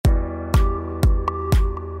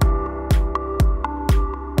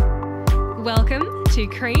Welcome to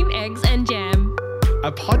Cream, Eggs and Jam,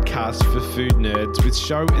 a podcast for food nerds with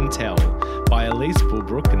show and tell by Elise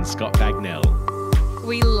Bulbrook and Scott Bagnell.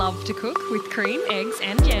 We love to cook with cream, eggs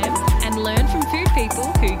and jam and learn from food people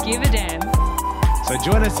who give a damn. So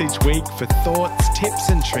join us each week for thoughts, tips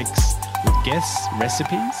and tricks with guests,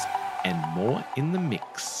 recipes and more in the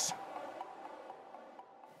mix.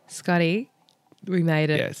 Scotty, we made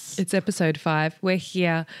it. Yes. It's episode 5. We're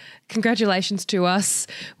here. Congratulations to us.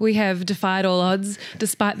 We have defied all odds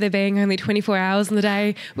despite there being only 24 hours in the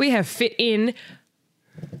day. We have fit in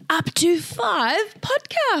up to 5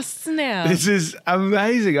 podcasts now. This is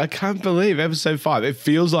amazing. I can't believe episode 5. It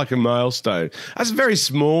feels like a milestone. That's a very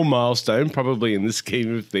small milestone, probably in the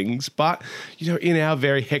scheme of things. But, you know, in our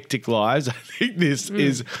very hectic lives, I think this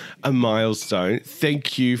is a milestone.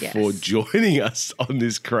 Thank you for joining us on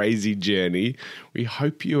this crazy journey. We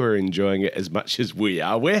hope you are enjoying it as much as we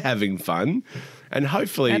are. We're having fun. And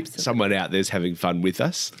hopefully someone out there's having fun with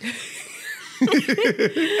us.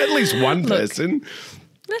 At least one person.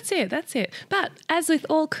 That's it. But as with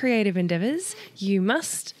all creative endeavours, you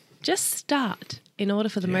must just start in order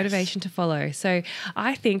for the motivation to follow. So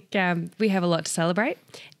I think we have a lot to celebrate.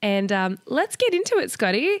 And let's get into it,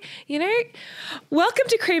 Scotty. You know, welcome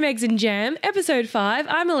to Cream, Eggs and Jam, episode 5.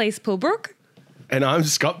 I'm Elise Bulbrook. And I'm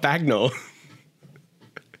Scott Bagnell.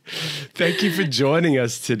 Thank you for joining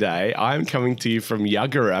us today. I'm coming to you from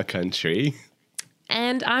Yuggera country.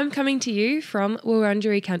 And I'm coming to you from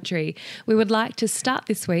Wurundjeri country. We would like to start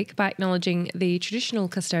this week by acknowledging the traditional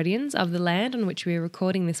custodians of the land on which we are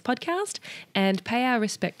recording this podcast and pay our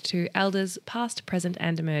respect to elders past, present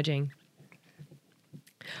and emerging.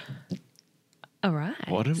 All right.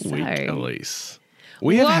 What a week, Elise.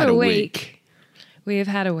 We have had a week. We have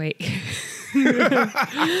had a week.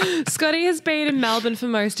 Scotty has been in Melbourne for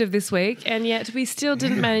most of this week, and yet we still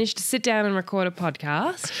didn't manage to sit down and record a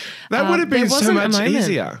podcast. That would have been so much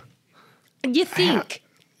easier. You think.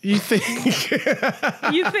 You think.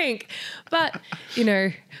 You think. But, you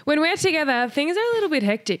know, when we're together, things are a little bit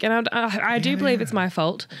hectic, and I do believe it's my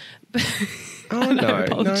fault. Oh, no. I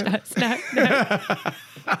apologise. No.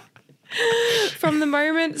 From the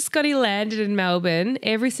moment Scotty landed in Melbourne,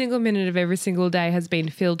 every single minute of every single day has been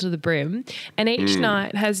filled to the brim, and each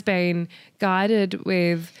night has been guided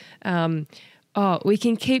with, we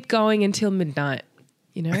can keep going until midnight.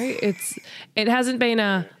 You know, it hasn't been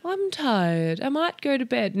I'm tired, I might go to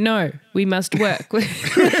bed. No, we must work. We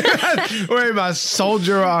must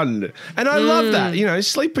soldier on. And I love that, you know,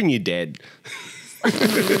 sleep when you're dead.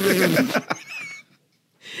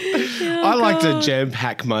 I like to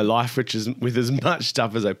jam-pack my life with as much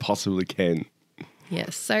stuff as I possibly can.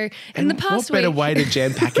 Yes. So in the past week... What better way to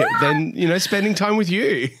jam-pack it than, you know, spending time with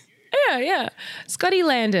you? Yeah. Scotty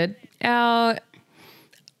landed. Our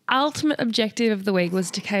ultimate objective of the week was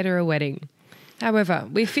to cater a wedding. However,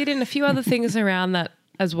 we fit in a few other things around that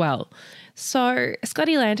as well. So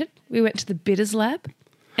Scotty landed. We went to the Bitters Lab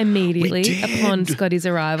immediately upon Scotty's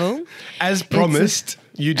arrival. As promised,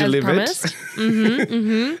 you delivered. As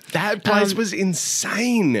promised. That place was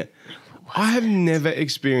insane. I have never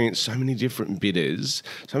experienced so many different bitters,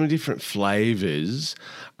 so many different flavours.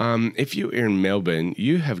 If you're in Melbourne,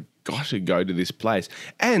 you have got to go to this place.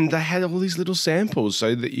 And they had all these little samples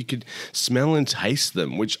so that you could smell and taste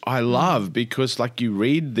them, which I love because, like, you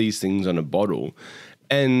read these things on a bottle.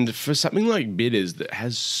 And for something like bitters that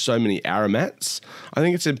has so many aromats, I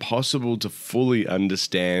think it's impossible to fully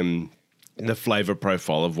understand the flavour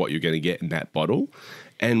profile of what you're going to get in that bottle.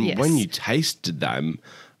 And when you tasted them,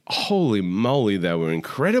 holy moly, they were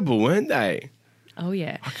incredible, weren't they? Oh,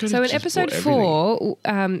 yeah. So in episode 4,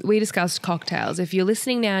 we discussed cocktails. If you're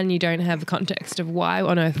listening now and you don't have the context of why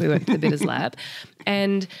on earth we went to the Bitters Lab,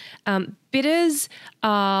 and bitters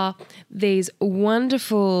are these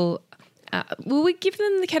wonderful... will we give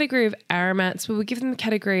them the category of aromats? Will we give them the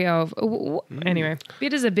category of... Anyway,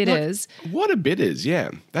 bitters are bitters. What are bitters?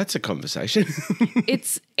 Yeah, that's a conversation.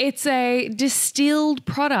 It's a distilled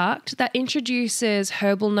product that introduces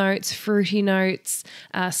herbal notes, fruity notes,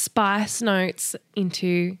 spice notes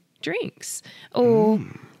into drinks or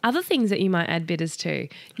other things that you might add bitters to.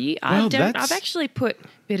 I've actually put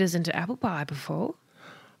bitters into apple pie before.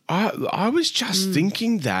 I was just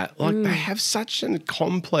thinking that, like, they have such a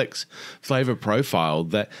complex flavour profile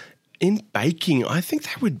that in baking, I think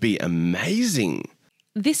that would be amazing.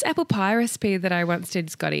 This apple pie recipe that I once did,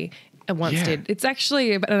 Scotty, it's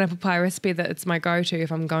actually an apple pie recipe that it's my go-to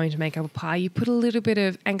if I'm going to make apple pie. You put a little bit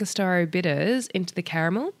of Angostura bitters into the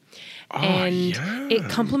caramel it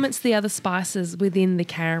complements the other spices within the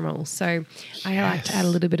caramel. So I like to add a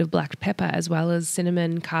little bit of black pepper as well as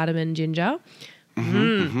cinnamon, cardamom, ginger.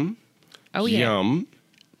 Oh, yeah. Yum.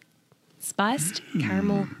 spiced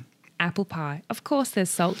caramel apple pie. Of course, there's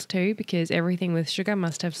salt too, because everything with sugar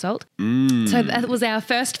must have salt. So that was our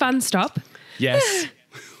first fun stop. Yes.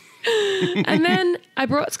 And then I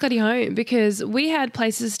brought Scotty home because we had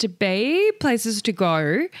places to be, places to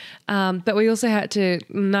go, but we also had to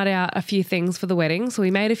nut out a few things for the wedding. So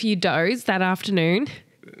we made a few doughs that afternoon.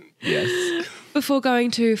 Yes. Before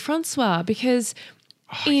going to Francois, because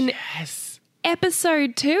in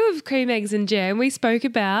episode 2 of Cream, Eggs and Jam, we spoke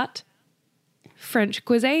about French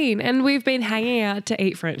cuisine and we've been hanging out to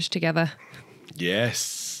eat French together.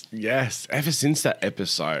 Yes. Ever since that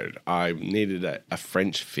episode, I needed a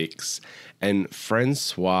French fix, and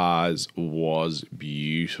Francois was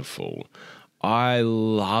beautiful. I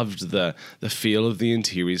loved the feel of the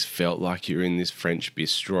interiors. Felt like you're in this French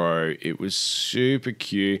bistro. It was super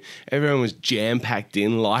cute. Everyone was jam-packed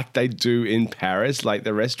in like they do in Paris. Like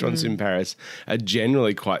the restaurants in Paris are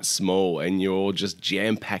generally quite small and you're all just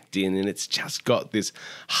jam-packed in, and it's just got this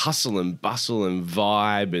hustle and bustle and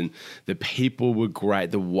vibe, and the people were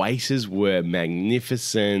great. The waiters were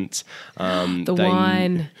magnificent.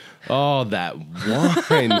 Wine. Oh, that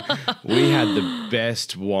wine. We had the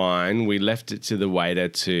best wine. We left it to the waiter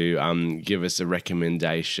to give us a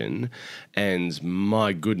recommendation, and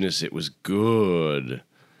my goodness, it was good.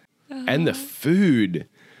 And the food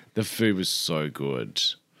was so good.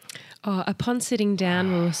 Oh, upon sitting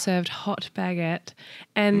down, we were served hot baguette,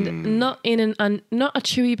 and not a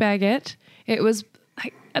chewy baguette. It was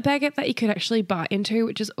like a baguette that you could actually bite into,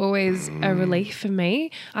 which is always a relief for me.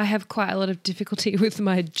 I have quite a lot of difficulty with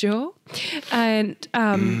my jaw, and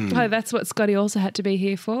that's what Scotty also had to be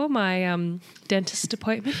here for, my dentist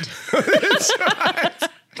appointment. That's right.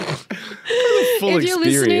 Full if you're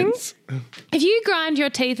experience. listening, if you grind your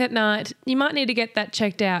teeth at night, you might need to get that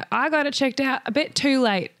checked out. I got it checked out a bit too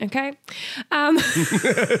late, okay?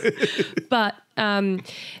 But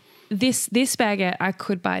this baguette I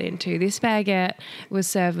could bite into. This baguette was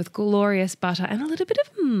served with glorious butter and a little bit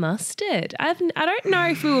of mustard. I don't know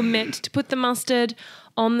if we were meant to put the mustard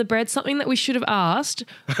on the bread. Something that we should have asked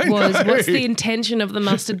was, what's the intention of the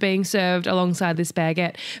mustard being served alongside this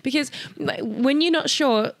baguette? Because when you're not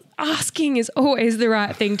sure, asking is always the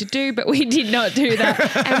right thing to do, but we did not do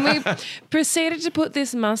that. And we proceeded to put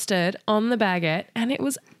this mustard on the baguette, and it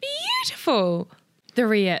was beautiful. The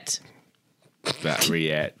rillette. That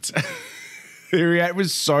rillette. The rillette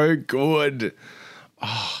was so good.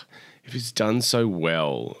 Oh, if it's done so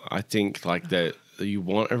well, I think like that you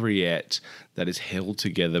want a rillette that is held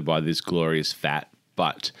together by this glorious fat,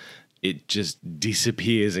 but it just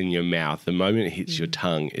disappears in your mouth. The moment it hits your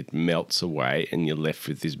tongue, it melts away and you're left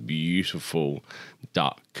with this beautiful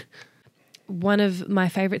duck. One of my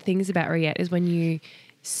favourite things about rillette is when you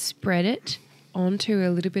spread it onto a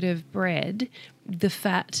little bit of bread, the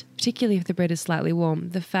fat, particularly if the bread is slightly warm,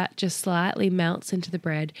 the fat just slightly melts into the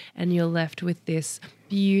bread and you're left with this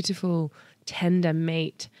beautiful, tender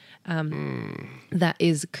meat that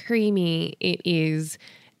is creamy. It is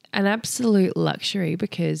an absolute luxury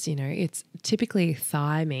because, you know, it's typically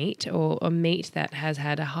thigh meat or a meat that has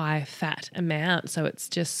had a high fat amount, so it's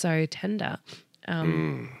just so tender.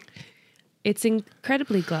 It's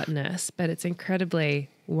incredibly gluttonous, but it's incredibly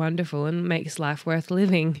wonderful and makes life worth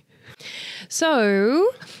living.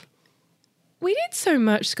 So we did so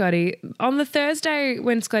much, Scotty. On the Thursday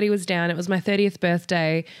when Scotty was down, it was my 30th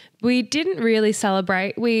birthday, we didn't really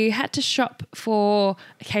celebrate. We had to shop for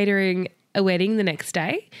catering a wedding the next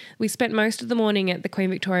day. We spent most of the morning at the Queen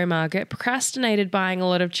Victoria Market, procrastinated buying a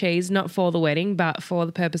lot of cheese, not for the wedding, but for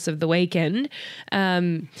the purpose of the weekend,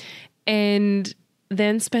 and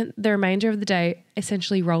then spent the remainder of the day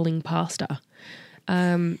essentially rolling pasta.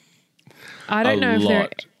 I don't know if there are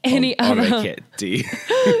any other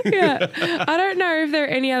yeah, I don't know if there are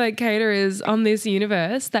any other caterers on this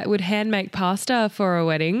universe that would hand make pasta for a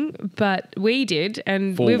wedding, but we did,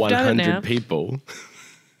 and for we've done it now. 100 people.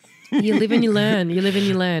 You live and you learn. You live and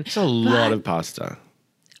you learn. It's a lot of pasta.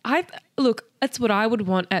 Look, that's what I would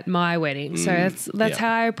want at my wedding. So that's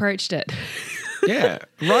how I approached it. Yeah,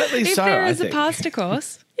 rightly so. If there is a pasta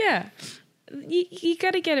course, yeah. You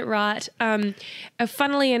got to get it right.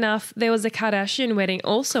 Funnily enough, there was a Kardashian wedding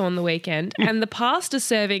also on the weekend, and the pasta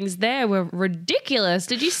servings there were ridiculous.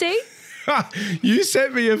 Did you see? You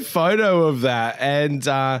sent me a photo of that, and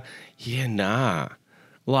nah.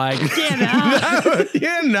 Like,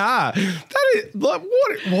 nah. That is, like,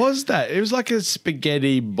 what was that? It was like a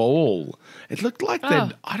spaghetti ball. It looked like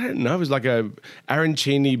I don't know. It was like a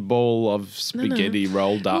arancini ball of spaghetti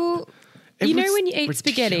rolled up. Well, you know when you eat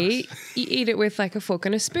spaghetti, you eat it with like a fork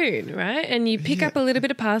and a spoon, right? And you pick up a little bit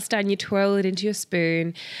of pasta and you twirl it into your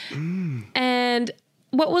spoon. And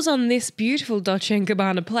what was on this beautiful Dolce &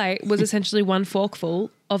 Gabbana plate was essentially one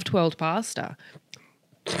forkful of twirled pasta.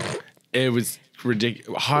 It was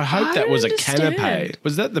ridiculous. I hope that was a canapé.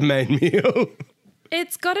 Was that the main meal?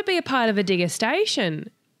 It's got to be a part of a degustation.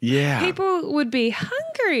 Yeah. People would be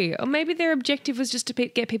hungry, or maybe their objective was just to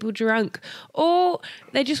get people drunk, or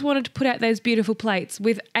they just wanted to put out those beautiful plates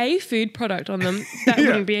with a food product on them that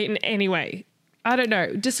wouldn't be eaten anyway. I don't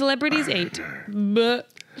know. Do celebrities eat? But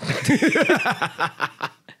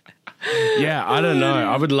yeah, I don't know.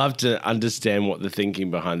 I would love to understand what the thinking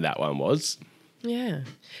behind that one was. Yeah.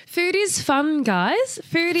 Food is fun, guys.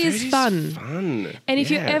 Food is fun. And if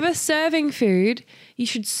you're ever serving food, you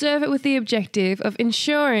should serve it with the objective of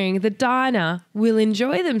ensuring the diner will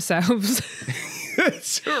enjoy themselves.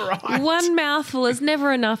 That's right. One mouthful is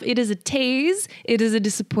never enough. It is a tease. It is a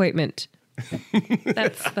disappointment.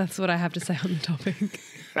 That's what I have to say on the topic.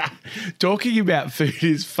 Talking about food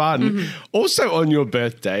is fun. Mm-hmm. Also on your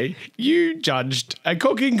birthday, you judged a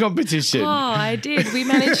cooking competition. Oh, I did. We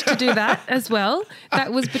managed to do that as well.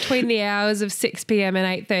 That was between the hours of 6 p.m.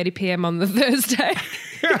 and 8:30 p.m. on the Thursday.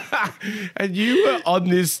 And you were on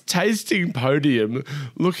this tasting podium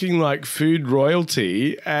looking like food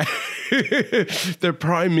royalty. The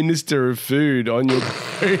Prime Minister of Food on your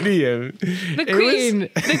podium. The Queen.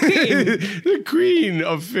 The Queen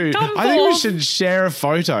of Food. I think we should share a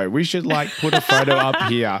photo. We should put a photo up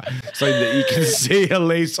here so that you can see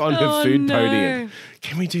Elise on her food podium.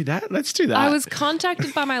 Can we do that? Let's do that. I was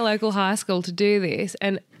contacted by my local high school to do this,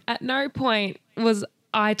 and at no point was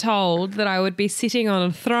I told that I would be sitting on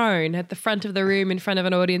a throne at the front of the room in front of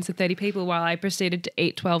an audience of 30 people while I proceeded to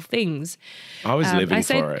eat 12 things. I was living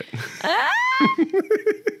for it.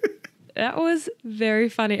 That was very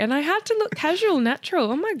funny. And I had to look casual,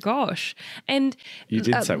 natural. Oh, my gosh. And you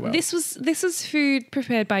did so well. This was food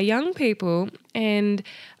prepared by young people, and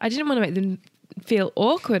I didn't want to make them feel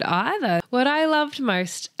awkward either. What I loved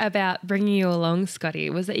most about bringing you along, Scotty,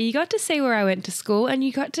 was that you got to see where I went to school, and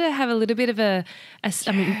you got to have a little bit of I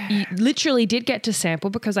mean, you literally did get to sample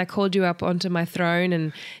because I called you up onto my throne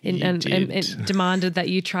and demanded that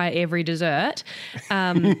you try every dessert.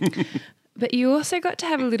 But you also got to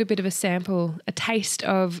have a little bit of a sample, a taste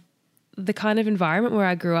of the kind of environment where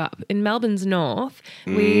I grew up. In Melbourne's north,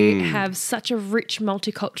 we have such a rich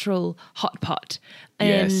multicultural hot pot.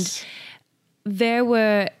 And there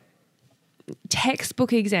were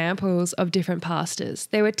textbook examples of different pastas.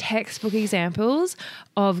 There were textbook examples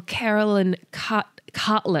of Carolyn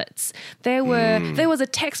cutlets. There was a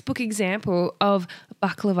textbook example of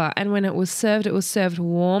baklava, and when it was served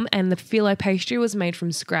warm, and the filo pastry was made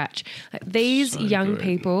from scratch. These young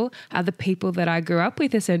people are the people that I grew up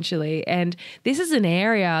with, essentially, and this is an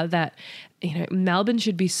area that Melbourne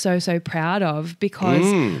should be so proud of,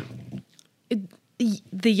 because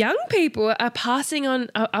the young people are passing on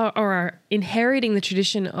or are inheriting the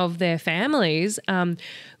tradition of their families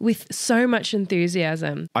with so much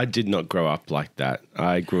enthusiasm. I did not grow up like that.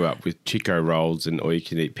 I grew up with Chico rolls and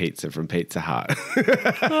all-you-can-eat pizza from Pizza Hut.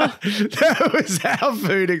 That was our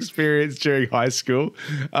food experience during high school.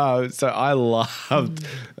 So I loved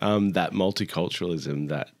that multiculturalism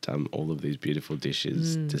that all of these beautiful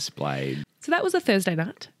dishes displayed. So that was a Thursday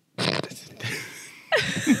night.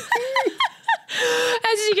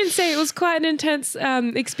 As you can see, it was quite an intense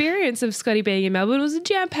experience of Scotty being in Melbourne. It was a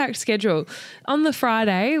jam-packed schedule. On the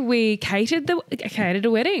Friday, we catered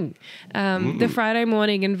a wedding. The Friday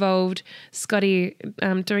morning involved Scotty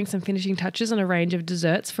doing some finishing touches on a range of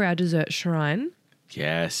desserts for our dessert shrine.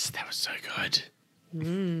 Yes, that was so good.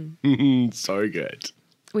 So good.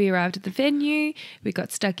 We arrived at the venue. We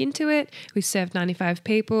got stuck into it. We served 95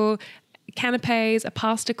 people. Canapes, a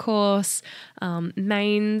pasta course,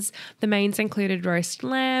 mains. The mains included roast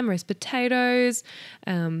lamb, roast potatoes,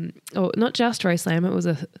 or not just roast lamb, it was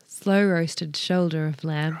a slow roasted shoulder of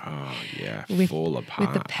lamb. Oh, yeah, fall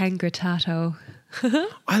apart. With the pangrattato.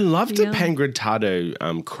 I loved the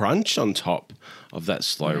pangrattato crunch on top of that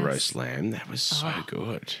slow roast lamb. That was so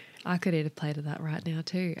good. I could eat a plate of that right now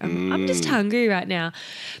too. I'm just hungry right now.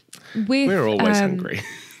 We're always hungry.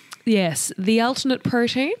 Yes, the alternate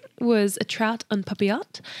protein was a trout en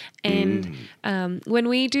papillote, and when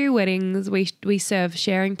we do weddings, we serve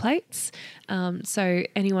sharing plates, so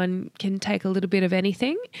anyone can take a little bit of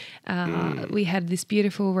anything. We had this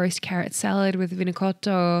beautiful roast carrot salad with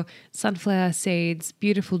vinacotto, sunflower seeds,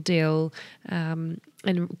 beautiful dill, and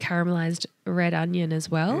caramelized red onion as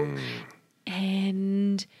well,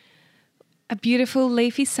 and a beautiful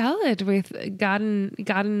leafy salad with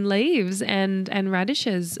garden leaves and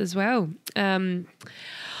radishes as well.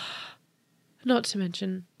 Not to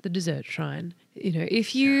mention the dessert shrine.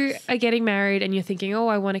 If you are getting married and you're thinking, oh,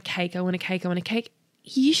 I want a cake,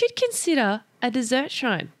 you should consider a dessert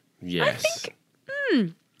shrine. Yes. I think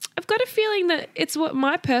I've got a feeling that it's what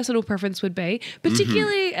my personal preference would be,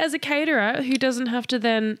 particularly as a caterer who doesn't have to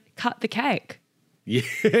then cut the cake.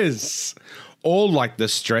 Yes. Or like the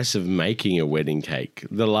stress of making a wedding cake.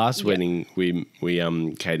 The last wedding we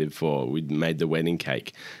catered for, we made the wedding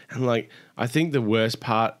cake. And like, I think the worst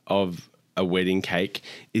part of a wedding cake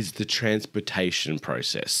is the transportation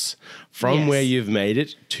process. From where you've made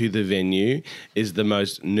it to the venue is the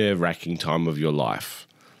most nerve-wracking time of your life.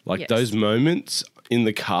 Like those moments in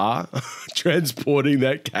the car transporting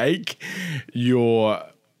that cake, your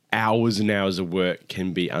hours and hours of work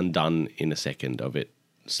can be undone in a second of it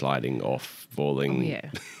sliding off, falling. Oh,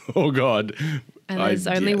 yeah. Oh, God. And there's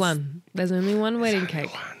only one. There's only one wedding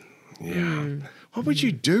cake. Yeah. What would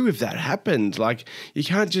you do if that happened? Like, you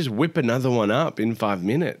can't just whip another one up in 5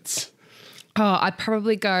 minutes. Oh, I'd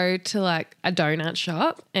probably go to like a donut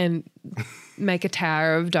shop and make a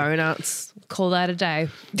tower of donuts. Call that a day.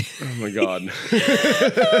 Oh, my God.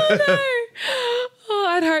 Oh, no. Oh,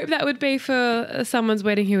 I'd hope that would be for someone's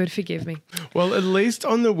wedding who would forgive me. Well, at least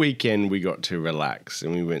on the weekend we got to relax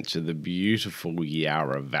and we went to the beautiful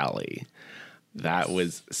Yarra Valley. That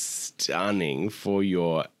was stunning for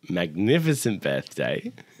your magnificent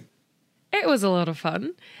birthday. It was a lot of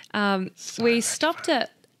fun. We stopped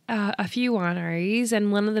at a few wineries,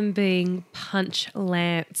 and one of them being Punch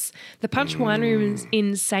Lance. The Punch Winery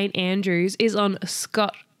in St Andrews is on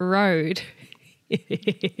Scott Road.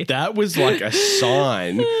 That was like a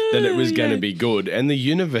sign that it was going to be good, and the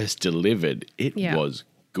universe delivered. It was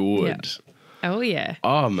good. Yeah. Oh, yeah.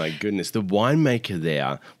 Oh, my goodness. The winemaker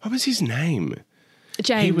there, what was his name?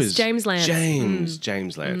 James Lance.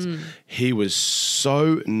 James Lance. He was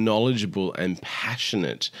so knowledgeable and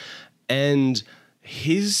passionate, and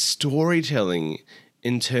his storytelling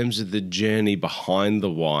in terms of the journey behind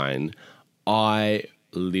the wine, I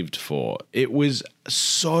lived for. It was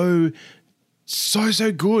so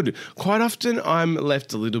good. Quite often I'm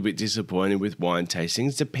left a little bit disappointed with wine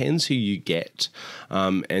tastings. Depends who you get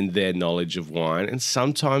and their knowledge of wine. And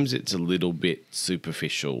sometimes it's a little bit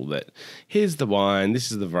superficial that here's the wine,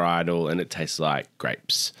 this is the varietal, and it tastes like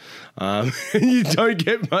grapes. And you don't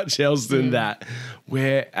get much else than that.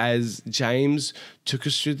 Whereas James took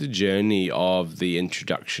us through the journey of the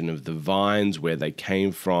introduction of the vines, where they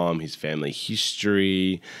came from, his family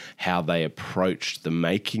history, how they approached the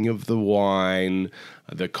making of the wine,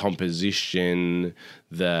 the composition,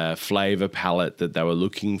 the flavour palette that they were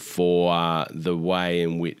looking for, the way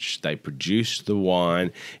in which they produced the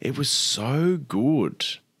wine. It was so good.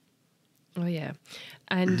 Oh, yeah.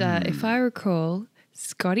 And if I recall,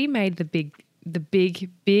 Scotty made the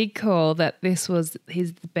big call that this was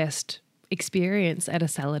his best experience at a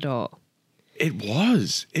Salador. It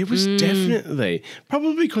was definitely,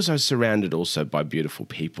 probably because I was surrounded also by beautiful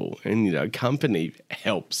people, and, you know, company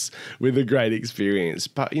helps with a great experience.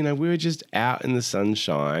 But, you know, we were just out in the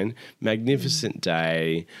sunshine, magnificent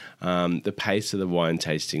day. The pace of the wine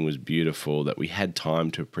tasting was beautiful, that we had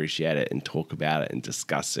time to appreciate it and talk about it and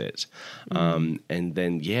discuss it. And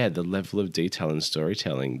then, the level of detail and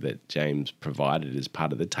storytelling that James provided as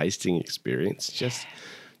part of the tasting experience just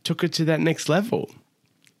took it to that next level.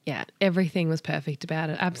 Yeah, everything was perfect about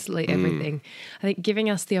it. Absolutely everything. I think giving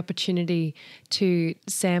us the opportunity to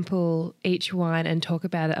sample each wine and talk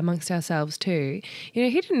about it amongst ourselves too. You know,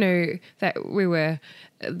 he didn't know that we were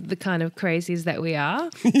the kind of crazies that we are.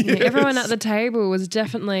 Yes. You know, everyone at the table was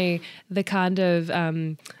definitely the kind of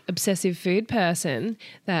obsessive food person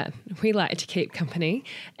that we like to keep company.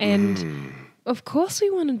 And of course we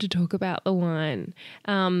wanted to talk about the wine.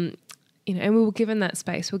 You know, and we were given that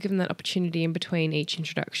space, we were given that opportunity in between each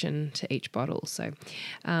introduction to each bottle. So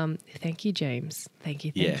thank you, James. Thank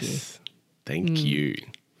you. Thank you.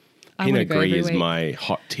 Pinot Gris is my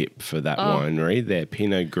hot tip for that winery. Their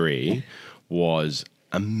Pinot Gris was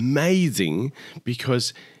amazing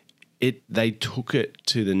because they took it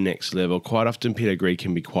to the next level. Quite often Pinot Gris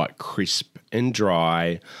can be quite crisp and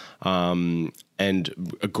dry and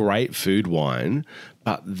a great food wine.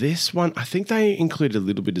 But this one, I think they included a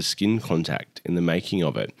little bit of skin contact in the making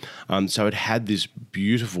of it. So it had this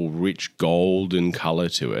beautiful, rich golden colour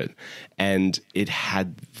to it. And it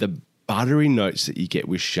had the buttery notes that you get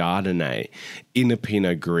with Chardonnay in a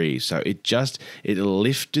Pinot Gris. So it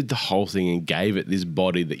lifted the whole thing and gave it this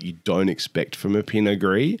body that you don't expect from a Pinot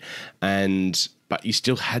Gris. But you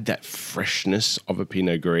still had that freshness of a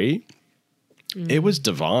Pinot Gris. It was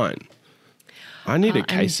divine. I need a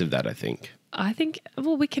case of that, I think.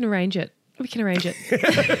 We can arrange it.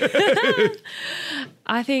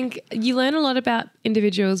 I think you learn a lot about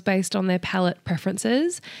individuals based on their palate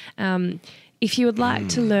preferences. If you would like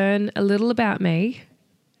to learn a little about me,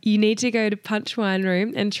 you need to go to Punch Wine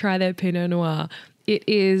Room and try their Pinot Noir. It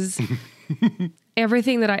is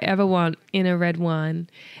everything that I ever want in a red wine.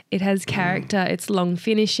 It has character. It's long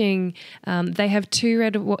finishing. They have two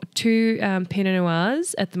Pinot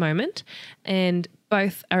Noirs at the moment, and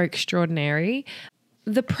both are extraordinary.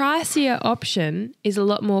 The pricier option is a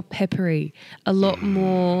lot more peppery, a lot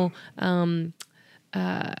more,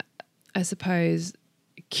 I suppose,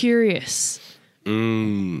 curious.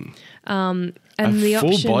 And the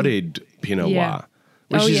full-bodied Pinot Noir,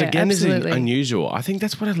 which is absolutely. is unusual. I think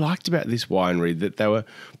that's what I liked about this winery, that they were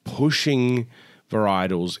pushing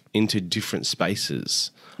varietals into different spaces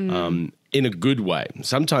in a good way.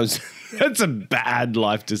 Sometimes that's a bad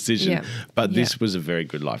life decision, but this was a very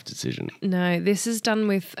good life decision. No, this is done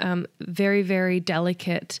with very, very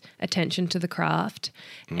delicate attention to the craft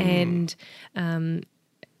and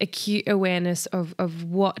acute awareness of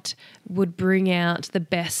what would bring out the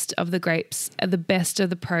best of the grapes, the best of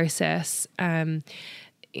the process.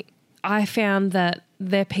 I found that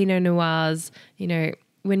their Pinot Noirs, you know,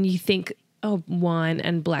 when you think of wine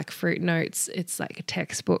and black fruit notes, it's like a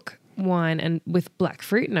textbook wine and with black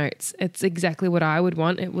fruit notes. It's exactly what I would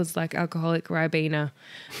want. It was like alcoholic Ribena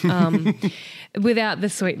without the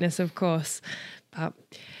sweetness, of course. But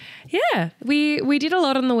yeah, we did a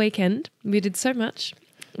lot on the weekend. We did so much.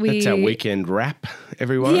 That's our weekend wrap,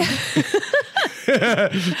 everyone. Yeah.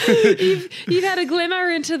 You've had a glimmer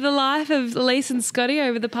into the life of Elise and Scotty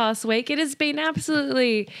over the past week. It has been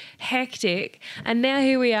absolutely hectic. And now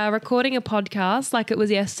here we are recording a podcast like it was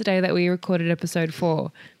yesterday that we recorded episode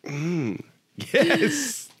 4.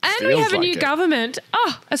 Yes. And we have a new government.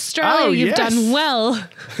 Oh, Australia, you've done well.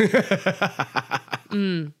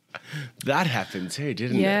 That happened too,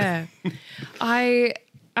 didn't it? Yeah.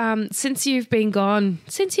 Since you've been gone,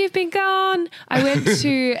 I went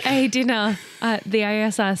to a dinner at the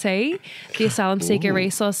ASRC, the Asylum Seeker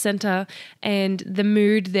Resource Centre, and the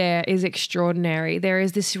mood there is extraordinary. There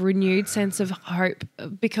is this renewed sense of hope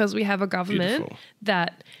because we have a government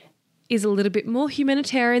that is a little bit more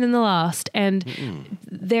humanitarian than the last, and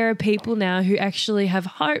there are people now who actually have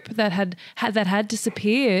hope that had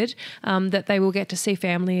disappeared, that they will get to see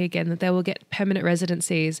family again, that they will get permanent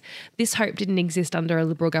residencies. This hope didn't exist under a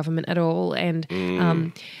Liberal government at all, and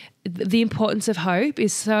the importance of hope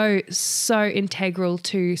is so integral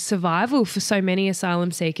to survival for so many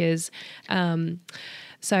asylum seekers.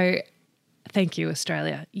 So thank you,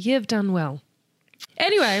 Australia. You've done well.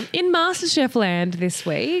 Anyway, in MasterChef land this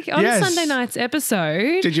week, on Sunday night's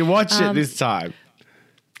episode... Did you watch it this time?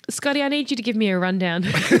 Scotty, I need you to give me a rundown.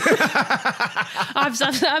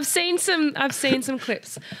 I've seen some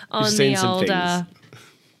clips on the old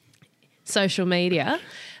social media.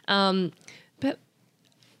 But,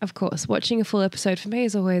 of course, watching a full episode for me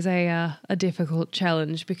is always a difficult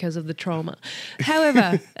challenge because of the trauma.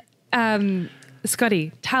 However,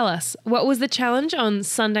 Scotty, tell us, what was the challenge on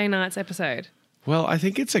Sunday night's episode? Well, I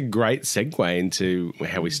think it's a great segue into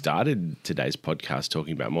how we started today's podcast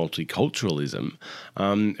talking about multiculturalism,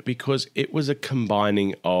 because it was a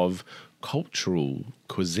combining of cultural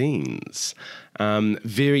cuisines.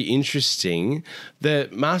 Very interesting. The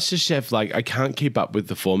MasterChef, I can't keep up with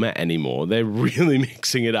the format anymore. They're really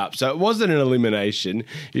mixing it up. So it wasn't an elimination.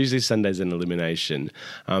 Usually Sunday's an elimination.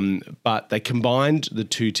 But they combined the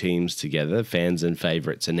two teams together. Fans and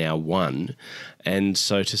favourites are now one. And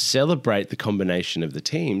so to celebrate the combination of the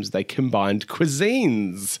teams, they combined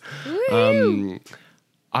cuisines.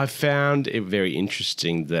 I found it very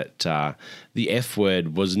interesting that the F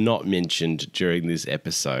word was not mentioned during this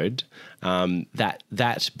episode,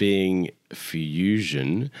 that being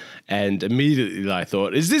fusion. And immediately I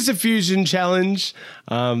thought, is this a fusion challenge?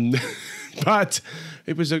 But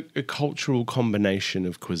it was a cultural combination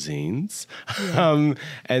of cuisines.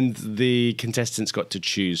 And the contestants got to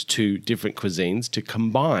choose 2 different cuisines to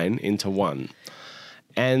combine into one.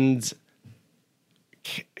 And...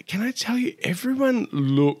 can I tell you, everyone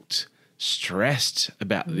looked stressed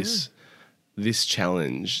about this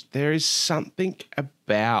challenge. There is something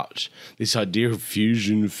about this idea of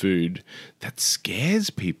fusion food that scares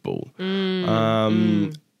people.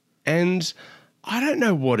 And I don't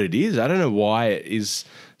know what it is. I don't know why it is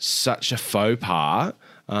such a faux pas,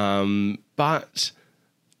 but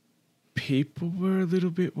people were a little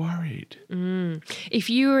bit worried. If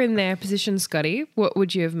you were in their position, Scotty, what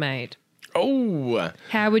would you have made? Oh.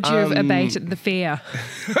 How would you have abated the fear?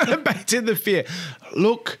 Abated the fear.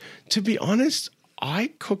 Look, to be honest,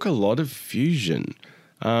 I cook a lot of fusion.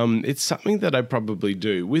 It's something that I probably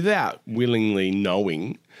do without willingly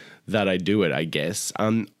knowing that I do it, I guess.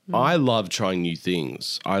 I love trying new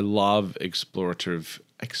things. I love explorative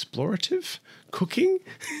cooking,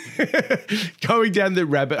 going down the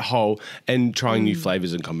rabbit hole and trying new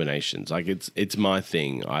flavors and combinations. Like it's my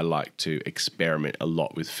thing. I like to experiment a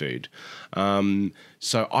lot with food.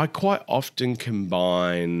 So I quite often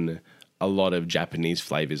combine a lot of Japanese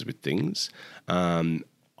flavors with things.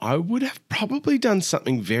 I would have probably done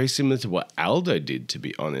something very similar to what Aldo did, to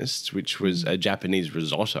be honest, which was a Japanese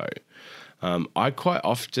risotto. I quite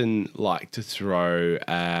often like to throw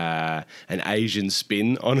an Asian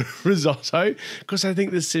spin on a risotto because I think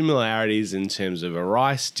there's similarities in terms of a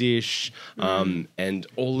rice dish and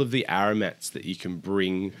all of the aromats that you can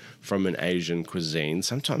bring from an Asian cuisine.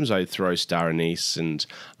 Sometimes I throw star anise and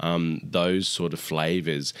those sort of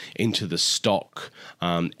flavors into the stock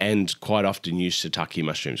and quite often use shiitake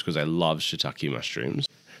mushrooms because I love shiitake mushrooms.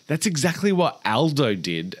 That's exactly what Aldo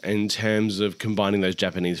did in terms of combining those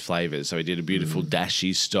Japanese flavors. So he did a beautiful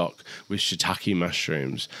dashi stock with shiitake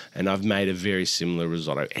mushrooms, and I've made a very similar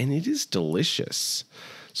risotto, and it is delicious.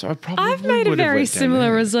 So I've made a very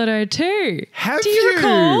similar risotto too. Have Do you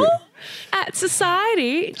recall at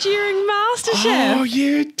Society during MasterChef? Oh,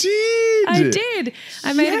 you did. I did.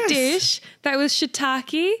 I made a dish that was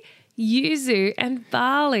shiitake, yuzu, and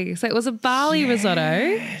barley. So it was a barley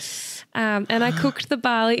risotto. And I cooked the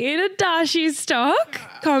barley in a dashi stock,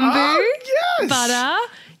 kombu, butter,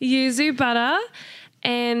 yuzu butter,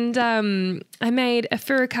 and I made a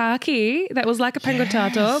furikake that was like a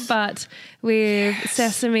pangotato, but with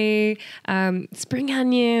sesame, spring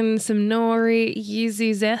onion, some nori,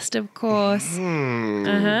 yuzu zest, of course,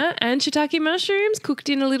 and shiitake mushrooms cooked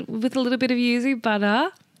in with a little bit of yuzu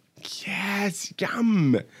butter. Yes,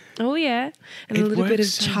 yum. Oh, yeah. And a little bit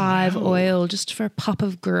of chive oil just for a pop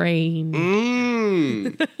of green.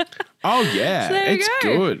 Oh, yeah. So it's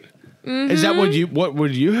good. Is that what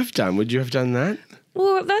would you have done? Would you have done that?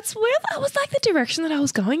 Well, that was like the direction that I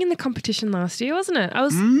was going in the competition last year, wasn't it? I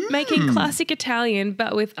was making classic Italian,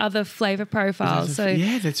 but with other flavour profiles. So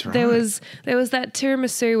yeah, that's right. There was that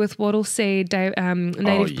tiramisu with wattle seed,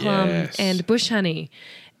 native plum, and bush honey.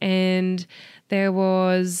 And there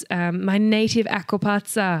was my native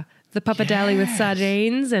aquapazza, the pappardelle with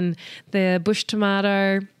sardines, and the bush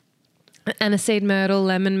tomato, aniseed myrtle,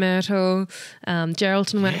 lemon myrtle,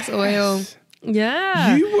 Geraldton wax oil.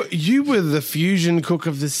 Yeah. You were the fusion cook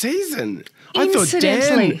of the season. I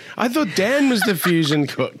thought Dan was the fusion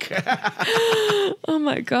cook. Oh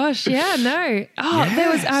my gosh. Yeah, no.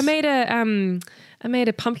 Oh, I made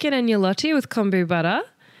a pumpkin agnolotti with kombu butter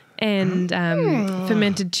and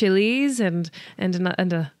fermented chilies and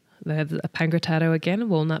a pangrattato again, a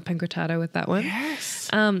walnut pangrattato with that one. Yes.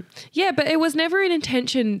 But it was never an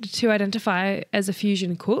intention to identify as a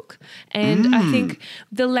fusion cook. And I think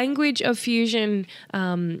the language of fusion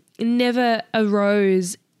never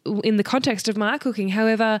arose in the context of my cooking.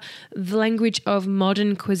 However, the language of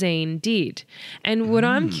modern cuisine did. And what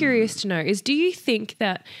I'm curious to know is, do you think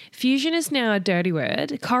that fusion is now a dirty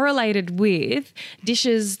word correlated with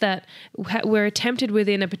dishes that were attempted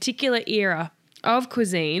within a particular era of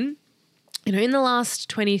cuisine, in the last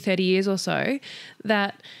 20, 30 years or so,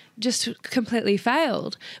 that just completely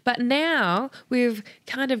failed? But now we've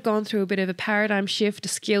kind of gone through a bit of a paradigm shift, a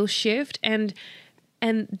skill shift, and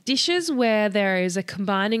dishes where there is a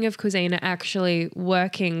combining of cuisine are actually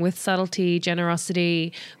working with subtlety,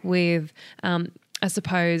 generosity, with, I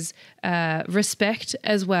suppose, respect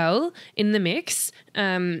as well in the mix.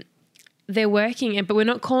 They're working, but we're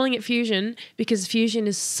not calling it fusion because fusion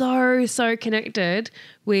is so connected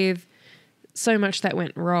with so much that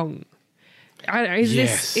went wrong. I don't know,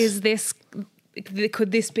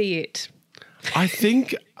 could this be it? I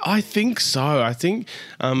think so. I think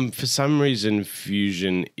for some reason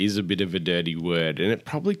fusion is a bit of a dirty word, and it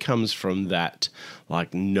probably comes from that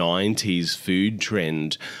like 90s food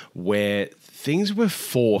trend where things were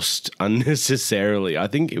forced unnecessarily. I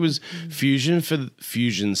think it was fusion for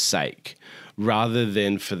fusion's sake rather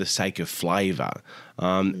than for the sake of flavour.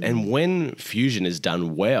 And when fusion is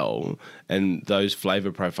done well and those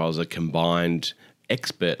flavour profiles are combined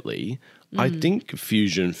expertly, I think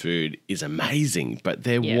fusion food is amazing. But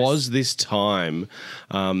there was this time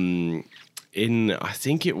I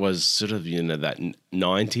think it was sort of, that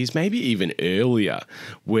 90s, maybe even earlier,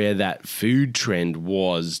 where that food trend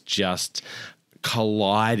was just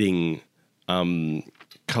colliding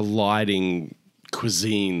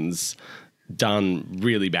cuisines done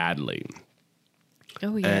really badly.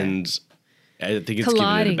 Oh, yeah. And I think it's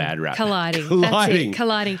given it a bad rap. Colliding. That's it.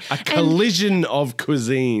 Colliding. A collision of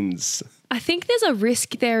cuisines. I think there's a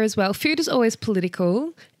risk there as well. Food is always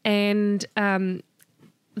political, and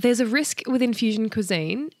there's a risk within fusion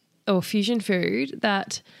cuisine or fusion food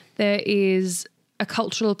that there is a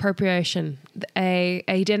cultural appropriation, a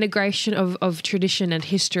denigration of tradition and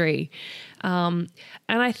history. And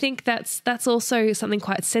I think that's also something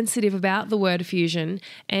quite sensitive about the word fusion.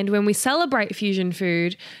 And when we celebrate fusion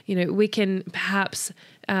food, we can perhaps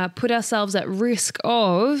put ourselves at risk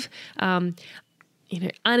of,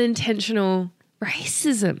 unintentional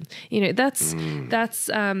racism. That's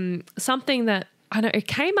something that I know it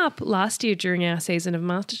came up last year during our season of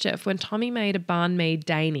MasterChef when Tommy made a banh mi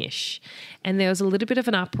Danish, and there was a little bit of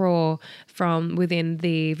an uproar from within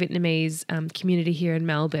the Vietnamese community here in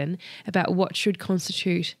Melbourne about what should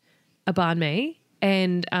constitute a banh mi.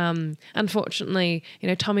 And unfortunately,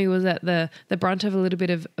 Tommy was at the brunt of a little bit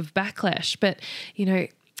of backlash. But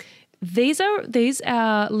these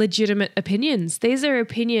are legitimate opinions. These are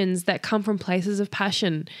opinions that come from places of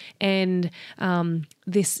passion and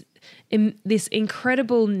this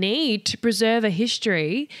incredible need to preserve a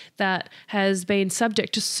history that has been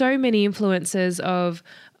subject to so many influences of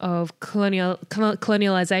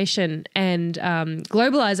colonialization and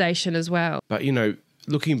globalization as well. But,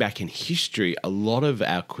 looking back in history, a lot of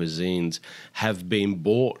our cuisines have been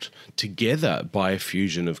brought together by a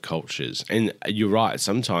fusion of cultures. And you're right,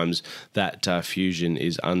 sometimes that fusion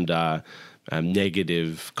is under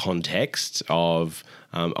negative context of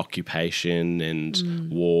occupation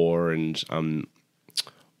and war and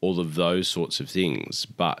all of those sorts of things.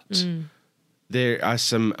 But there are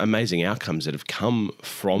some amazing outcomes that have come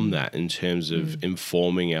from that in terms of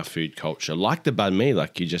informing our food culture, like the banh mi,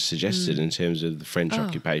 like you just suggested, in terms of the French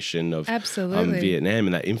occupation of Vietnam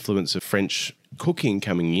and that influence of French cooking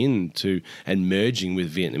coming into and merging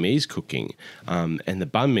with Vietnamese cooking. And the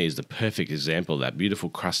banh mi is the perfect example of that beautiful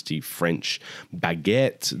crusty French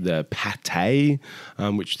baguette, the pâté,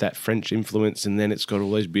 which that French influence, and then it's got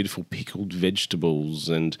all those beautiful pickled vegetables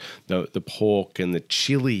and the pork and the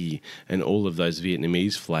chili and all of those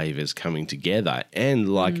Vietnamese flavors coming together. And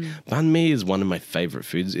banh mi is one of my favorite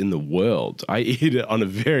foods in the world. I eat it on a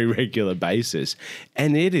very regular basis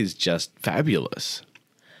and it is just fabulous.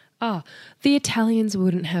 Oh, the Italians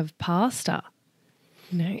wouldn't have pasta,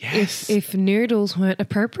 Yes. if noodles weren't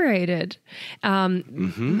appropriated.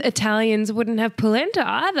 Italians wouldn't have polenta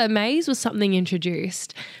either. Maize was something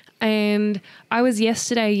introduced. And I was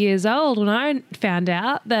yesterday years old when I found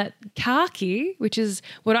out that kaki, which is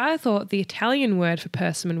what I thought the Italian word for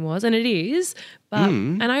persimmon was, and it is, but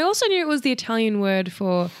and I also knew it was the Italian word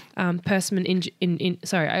for persimmon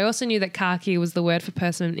I also knew that kaki was the word for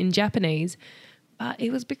persimmon in Japanese. But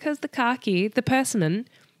it was because the kaki, the persimmon,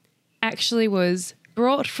 actually was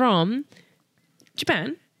brought from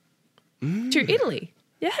Japan to Italy.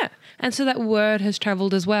 Yeah. And so that word has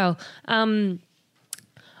travelled as well.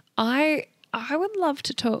 I would love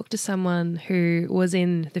to talk to someone who was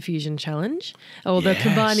in the Fusion Challenge or the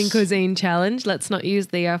Combining Cuisine Challenge. Let's not use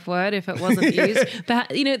the F word if it wasn't used. But,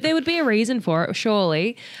 there would be a reason for it,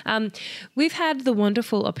 surely. We've had the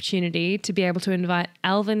wonderful opportunity to be able to invite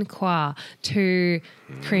Alvin Quah to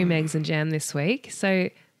Cream, Eggs and Jam this week. So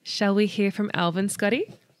shall we hear from Alvin,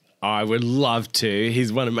 Scotty? I would love to.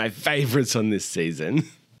 He's one of my favourites on this season.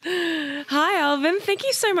 Hi, Alvin. Thank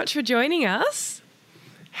you so much for joining us.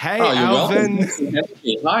 Hey, Alvin.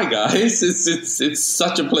 Hi, guys. It's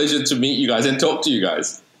such a pleasure to meet you guys and talk to you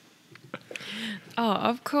guys. Oh,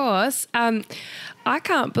 of course. I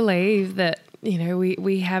can't believe that,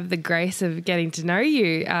 we have the grace of getting to know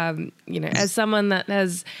you, as someone that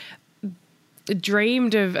has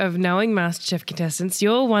dreamed of knowing MasterChef contestants.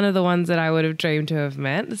 You're one of the ones that I would have dreamed to have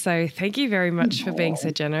met. So thank you very much for being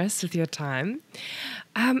so generous with your time.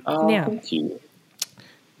 Now, thank you.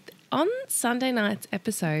 On Sunday night's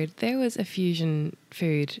episode, there was a fusion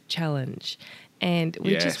food challenge, and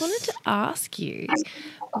we just wanted to ask you,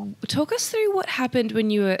 talk us through what happened when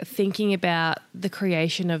you were thinking about the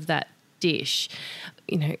creation of that dish.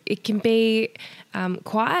 It can be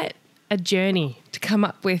quite a journey to come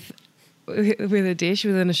up with a dish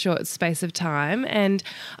within a short space of time, and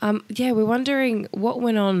we're wondering what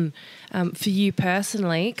went on for you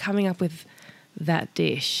personally coming up with that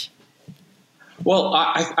dish. Well,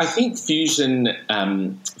 I think fusion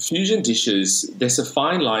dishes, there's a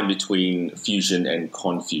fine line between fusion and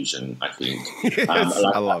confusion, I think. Yes,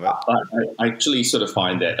 I love it. I actually sort of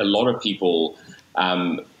find that a lot of people,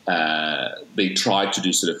 they try to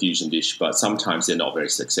do sort of fusion dish, but sometimes they're not very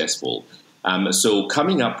successful. So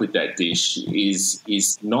coming up with that dish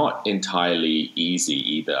is not entirely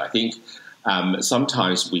easy either. I think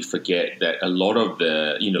sometimes we forget that a lot of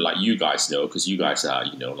the, like you guys know, because you guys are,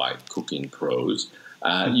 like cooking pros,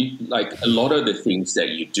 like a lot of the things that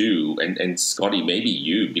you do, and Scotty, maybe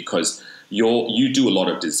you, because you do a lot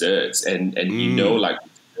of desserts and like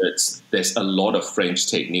desserts, there's a lot of French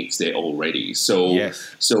techniques there already. So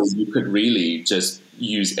you could really just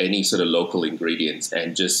use any sort of local ingredients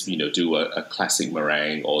and just, do a classic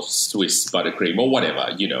meringue or Swiss buttercream or whatever,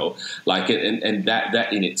 and that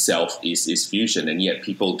in itself is fusion, and yet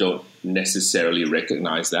people don't necessarily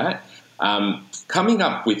recognize that. Coming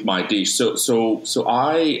up with my dish, so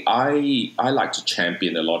I like to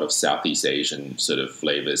champion a lot of Southeast Asian sort of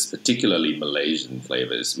flavors, particularly Malaysian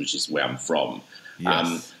flavors, which is where I'm from.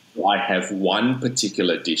 Yes. I have one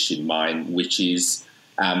particular dish in mind, which is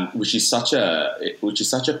such a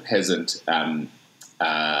peasant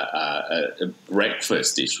a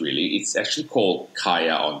breakfast dish. Really, it's actually called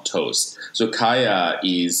kaya on toast. So kaya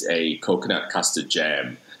is a coconut custard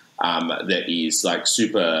jam. That is like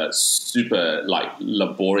super like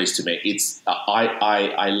laborious to make.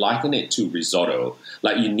 I liken it to risotto.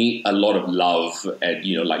 Like you need a lot of love, and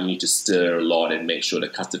you need to stir a lot and make sure the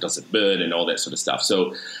custard doesn't burn and all that sort of stuff.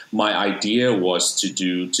 So my idea was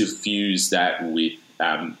to fuse that with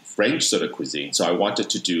French sort of cuisine. So I wanted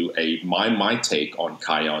to do my take on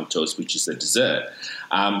kaya on toast, which is a dessert.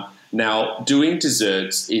 Now, doing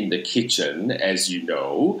desserts in the kitchen, as you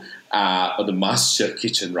know, or the master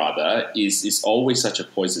kitchen rather, is always such a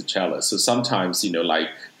poison chalice. So sometimes,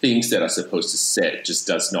 things that are supposed to set just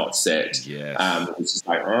does not set. Yes. Which is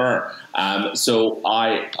like, so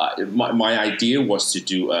my idea was to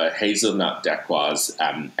do a hazelnut dacquoise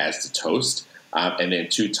as the toast, and then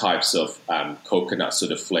 2 types of coconut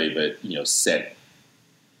sort of flavored, set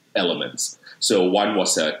elements. So one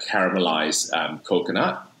was a caramelized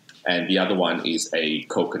coconut, and the other one is a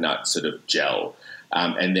coconut sort of gel.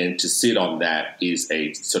 And then to sit on that is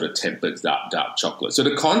a sort of tempered dark chocolate. So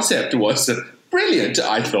the concept was brilliant,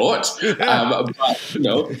 I thought. But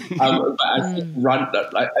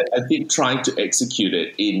I think trying to execute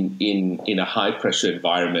it in a high pressure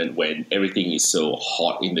environment when everything is so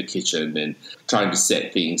hot in the kitchen and trying to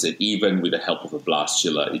set things, and even with the help of a blast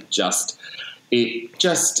chiller, it just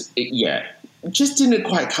didn't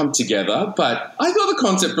quite come together, but I thought the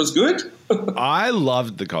concept was good. I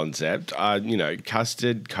loved the concept.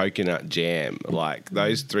 Custard, coconut, jam, like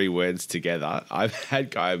those 3 words together. I've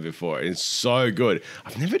had kaya before. It's so good.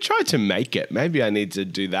 I've never tried to make it. Maybe I need to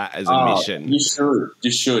do that as a mission. You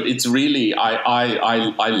should. It's really,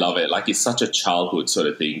 I love it. Like, it's such a childhood sort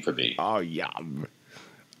of thing for me. Oh, yum.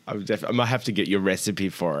 I might have to get your recipe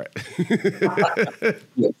for it.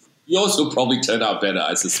 Yes. Yours will probably turn out better,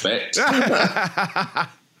 I suspect.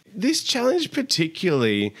 This challenge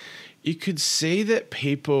particularly, you could see that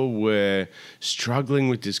people were struggling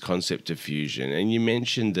with this concept of fusion. And you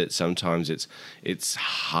mentioned that sometimes it's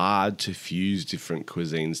hard to fuse different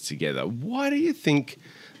cuisines together. Why do you think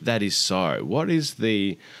that is so? What is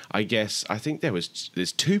I think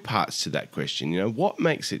there's 2 parts to that question. What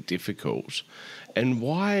makes it difficult, and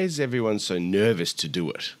why is everyone so nervous to do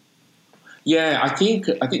it? Yeah, I think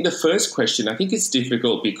the first question, I think it's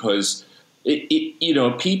difficult because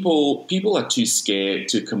people are too scared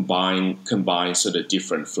to combine sort of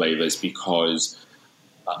different flavors because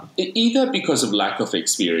either because of lack of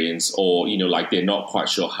experience or they're not quite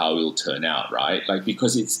sure how it'll turn out, right? Like,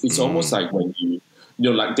 because it's almost like when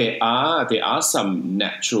there are some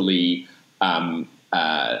naturally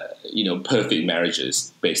perfect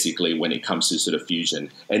marriages, basically, when it comes to sort of fusion.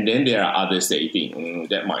 And then there are others that you think,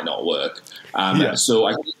 that might not work. So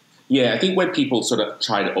I think when people sort of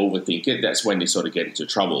try to overthink it, that's when they sort of get into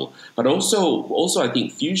trouble. But also I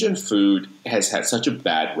think fusion food has had such a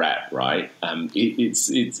bad rap, right?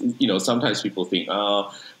 It's sometimes people think,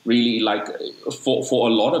 really, like, for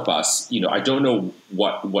a lot of us, I don't know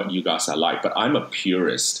what you guys are like, but I'm a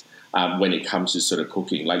purist. When it comes to sort of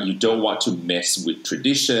cooking, like, you don't want to mess with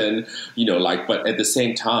tradition, but at the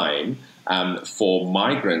same time, for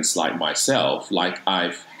migrants like myself, like,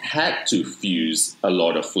 I've had to fuse a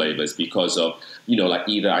lot of flavors because of,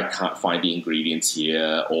 either I can't find the ingredients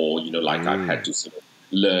here, or, I've had to sort of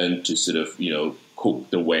learn to sort of, cook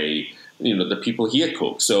the way, the people here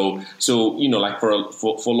cook. So like for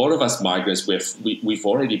a lot of us migrants, we've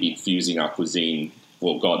already been fusing our cuisine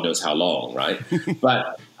for God knows how long, right?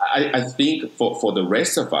 But I think for the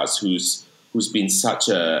rest of us who's been such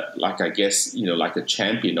a, like, I guess, like a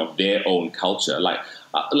champion of their own culture, like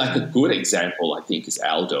a good example, I think, is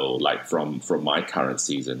Aldo, like from my current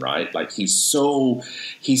season, right? Like, he's so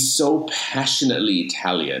passionately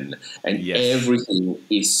Italian, and everything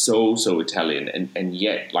is so Italian, and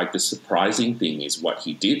yet, like, the surprising thing is what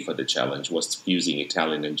he did for the challenge was fusing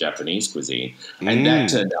Italian and Japanese cuisine, and that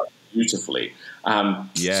turned out beautifully.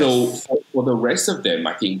 Yes. So for the rest of them,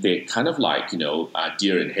 I think they're kind of like,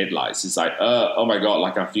 deer in headlights. It's like, oh my God,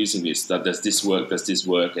 like I'm fusing this. Does this work? Does this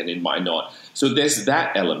work? And it might not. So there's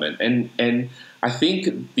that element. And I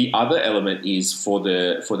think the other element is for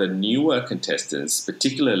the newer contestants,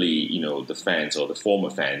 particularly, the fans or the former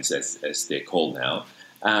fans as they're called now.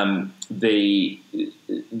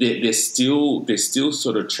 They're still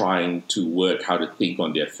sort of trying to work how to think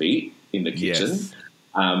on their feet in the kitchen. Yes.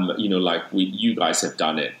 Like you guys have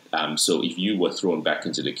done it. So if you were thrown back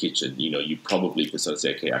into the kitchen, you probably could sort of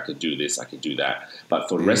say, okay, I can do this, I can do that. But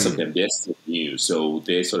for the rest of them, they're still new. So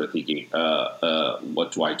they're sort of thinking,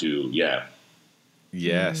 what do I do? Yeah.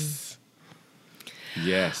 Yes.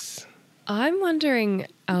 Yes. I'm wondering,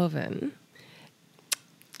 Alvin,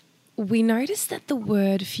 we noticed that the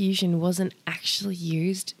word fusion wasn't actually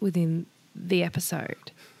used within the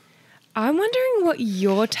episode. I'm wondering what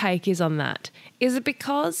your take is on that. Is it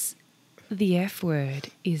because the F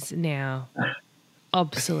word is now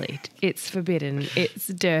obsolete? It's forbidden. It's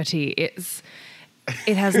dirty. It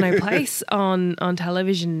has no place on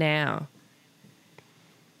television now.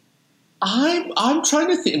 I'm trying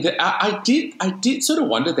to think that I did sort of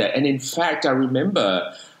wonder that, and in fact, I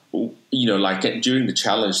remember, like during the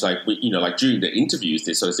challenge, like like during the interviews,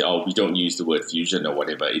 they sort of say, "Oh, we don't use the word fusion or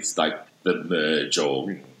whatever. It's like the merge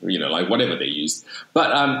or like whatever they used."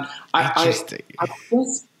 But I guess,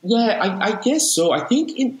 I guess so. I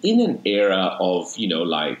think in an era of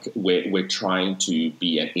like we're trying to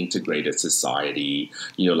be an integrated society,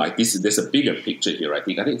 like there's a bigger picture here. I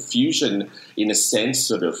think fusion, in a sense,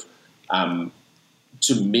 sort of.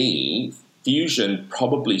 To me, fusion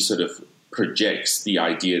probably sort of projects the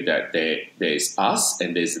idea that there's us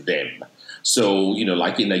and there's them. So,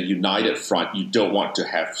 like in a united front, you don't want to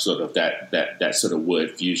have sort of that sort of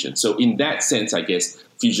word fusion. So in that sense, I guess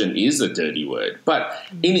fusion is a dirty word. But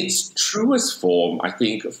in its truest form, I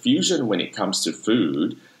think fusion, when it comes to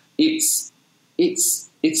food, it's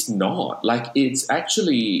not. Like it's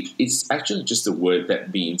actually just a word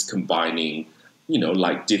that means combining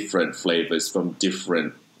like different flavors from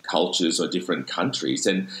different cultures or different countries.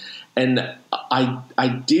 And I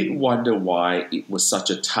did wonder why it was such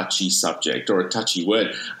a touchy subject or a touchy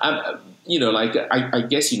word. Like I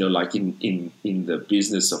guess, like in the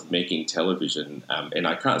business of making television, and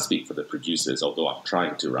I can't speak for the producers, although I'm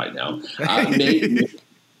trying to right now,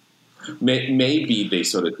 maybe they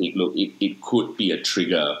sort of think, look, it could be a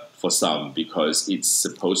trigger for some because it's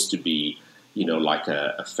supposed to be like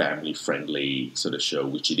a family-friendly sort of show,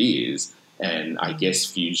 which it is. And I guess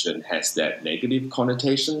fusion has that negative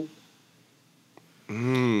connotation.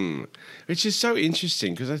 Which is so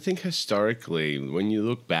interesting because I think historically, when you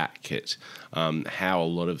look back at how a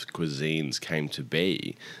lot of cuisines came to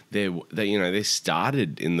be, they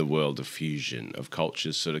started in the world of fusion, of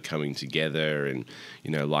cultures sort of coming together, and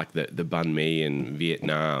like the banh mi in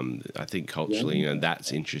Vietnam. I think culturally,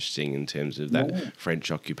 that's interesting in terms of that French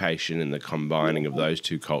occupation and the combining of those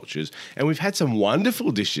two cultures. And we've had some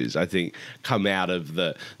wonderful dishes, I think, come out of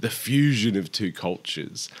the fusion of two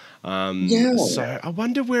cultures. So I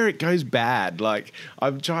wonder where it goes bad. Like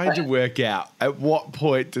I'm trying to work out at what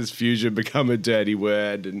point does fusion become a dirty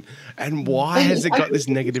word, and why has it got this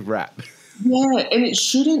negative rap? Yeah, and it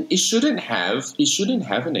shouldn't have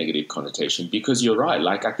a negative connotation because you're right.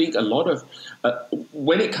 Like I think a lot of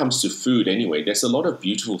when it comes to food anyway, there's a lot of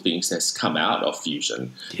beautiful things that's come out of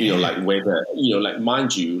fusion. Like whether like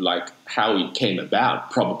mind you, like how it came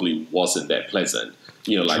about probably wasn't that pleasant.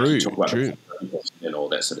 Like you talk about and all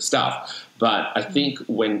that sort of stuff. But I think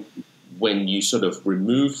when you sort of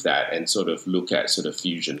remove that and sort of look at sort of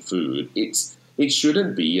fusion food, it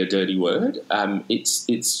shouldn't be a dirty word.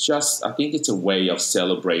 It's just, I think it's a way of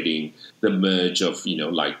celebrating the merge of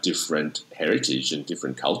like different heritage and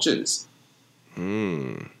different cultures.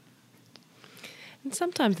 And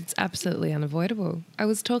sometimes it's absolutely unavoidable. I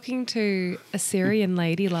was talking to a Syrian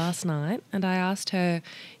lady last night and I asked her,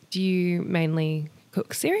 do you mainly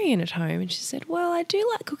cook Syrian at home? And she said, well, I do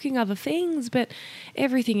like cooking other things, but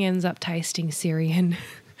everything ends up tasting Syrian.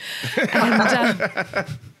 And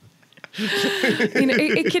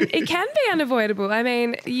it can be unavoidable. I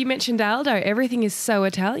mean, you mentioned Aldo. Everything is so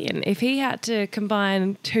Italian. If he had to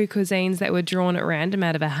combine two cuisines that were drawn at random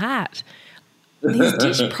out of a hat, his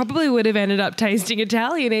dish probably would have ended up tasting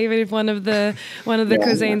Italian, even if one of the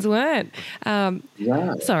cuisines weren't.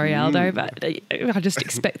 Sorry, Aldo, but I just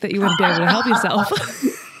expect that you wouldn't be able to help yourself.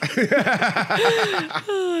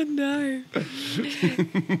 Oh no.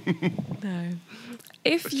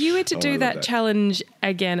 If you were to do that challenge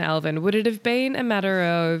again, Alvin, would it have been a matter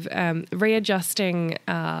of readjusting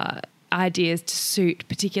ideas to suit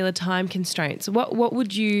particular time constraints. What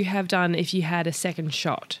would you have done if you had a second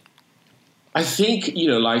shot? I think,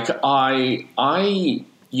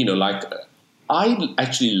 I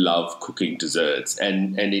actually love cooking desserts,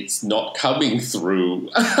 and it's not coming through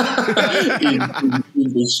in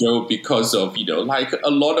the show because of, a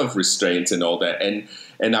lot of restraints and all that.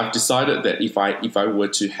 And I've decided that if I were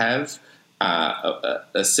to have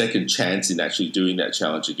a second chance in actually doing that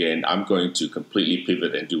challenge again, I'm going to completely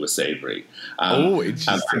pivot and do a savory.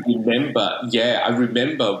 Interesting. I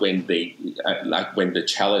remember when when the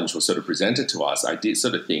challenge was sort of presented to us, I did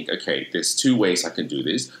sort of think, okay, there's two ways I can do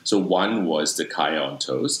this. So one was the kaya on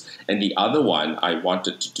toast, and the other one I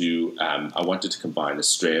wanted to combine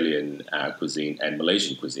Australian cuisine and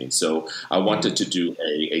Malaysian cuisine. So I wanted to do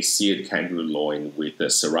a seared kangaroo loin with the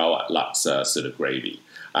Sarawak laksa sort of gravy.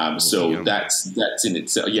 That's in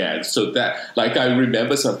itself. Yeah. So that, I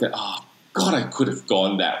remember something. Oh God, I could have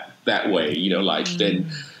gone that way. Then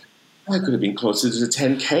I could have been closer to the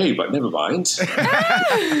 10K, but never mind.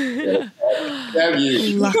 Damn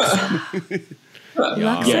you.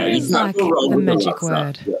 Laksa is like the magic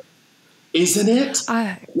word, isn't it?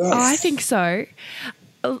 I think so,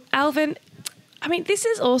 Alvin. I mean, this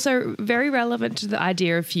is also very relevant to the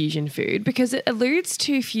idea of fusion food because it alludes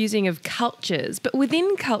to fusing of cultures. But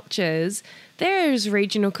within cultures, there is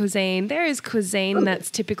regional cuisine. There is cuisine that's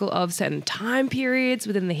typical of certain time periods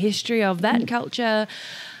within the history of that culture.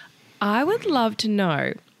 I would love to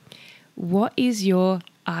know, what is your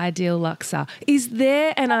ideal laksa? Is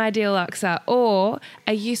there an ideal laksa, or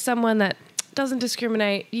are you someone that doesn't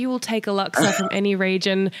discriminate? You will take a laksa from any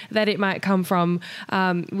region that it might come from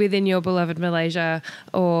within your beloved Malaysia,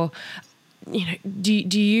 or do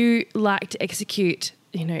you like to execute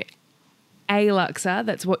a laksa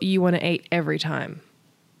that's what you want to eat every time?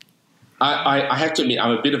 I have to admit,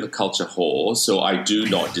 I'm a bit of a culture whore, so I do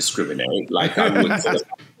not discriminate. I would sort of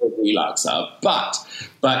every laksa, but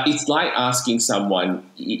it's like asking someone.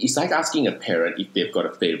 It's like asking a parent if they've got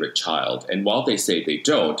a favorite child, and while they say they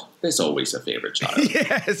don't, there's always a favorite child.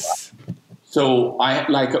 Yes. So I have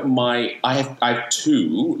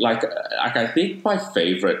two. I think my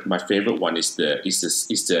favorite one is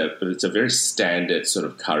it's a very standard sort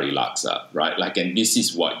of curry laksa, right? And this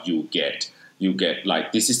is what you get. You get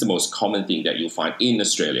this is the most common thing that you'll find in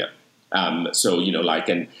Australia. And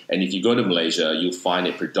if you go to Malaysia, you'll find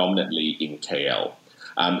it predominantly in KL.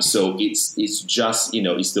 So it's just,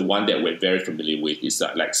 it's the one that we're very familiar with. It's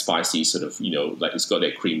like spicy sort of, it's got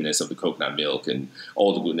that creaminess of the coconut milk and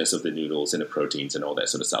all the goodness of the noodles and the proteins and all that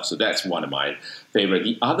sort of stuff. So that's one of my favorite.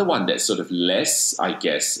 The other one that's sort of less, I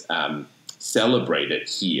guess, celebrated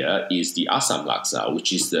here is the Assam laksa,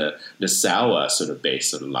 which is the sour sort of base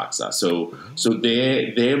sort of laksa. So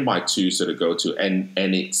they're my two sort of go-to, and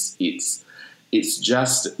it's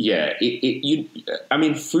just,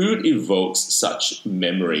 food evokes such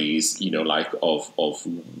memories, of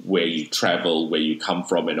where you travel, where you come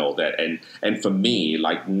from and all that. And for me,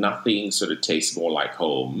 nothing sort of tastes more like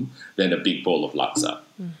home than a big bowl of laksa.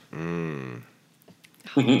 Mm.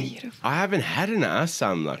 Oh, beautiful. I haven't had an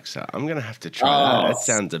Assam laksa. I'm going to have to try that. That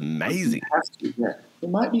sounds amazing. Yeah. There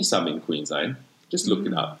might be some in Queensland. Just look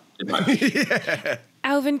it up. It might be. Yeah.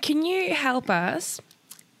 Alvin, can you help us?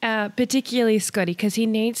 Particularly Scotty, because he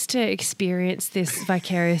needs to experience this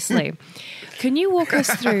vicariously. Can you walk us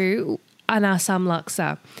through an Assam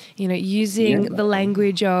laksa, using the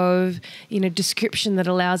language of, description that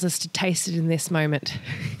allows us to taste it in this moment?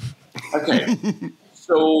 Okay.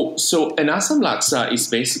 So an Assam laksa is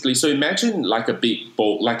basically, so imagine a big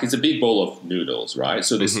bowl, it's a big bowl of noodles, right?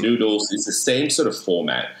 So there's noodles, it's the same sort of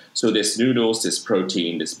format. So there's noodles, there's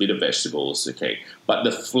protein, there's a bit of vegetables, okay. But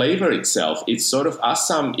the flavor itself, it's sort of,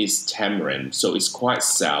 Assam is tamarind, so it's quite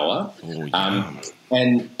sour. And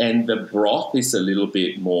the broth is a little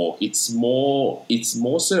bit more, it's more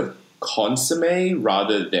sort of consomme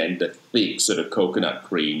rather than the thick sort of coconut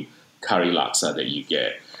cream curry laksa that you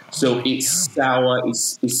get. So it's sour.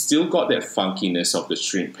 It's still got that funkiness of the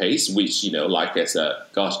shrimp paste, which, I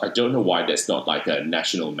don't know why that's not like a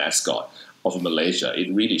national mascot of Malaysia.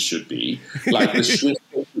 It really should be. The shrimp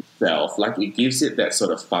paste itself, it gives it that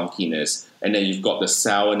sort of funkiness. And then you've got the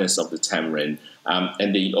sourness of the tamarind.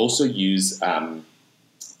 And they also use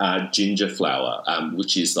ginger flour,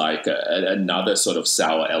 which is another sort of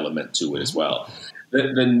sour element to it as well.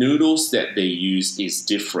 The noodles that they use is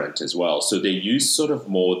different as well. So they use sort of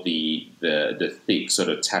more the thick sort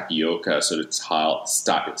of tapioca sort of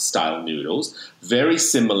style noodles. Very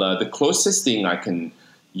similar. The closest thing I can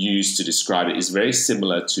use to describe it is very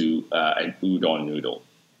similar to an udon noodle.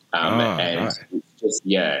 And it's just,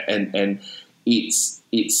 and it's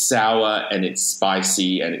sour and it's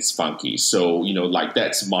spicy and it's funky. So, like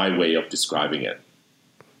that's my way of describing it.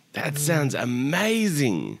 That sounds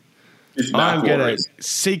amazing. I'm going to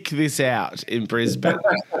seek this out in Brisbane.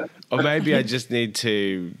 Or maybe I just need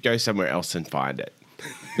to go somewhere else and find it.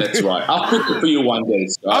 That's right. I'll cook it for you one day,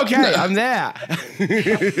 Scott. Okay, I'm there.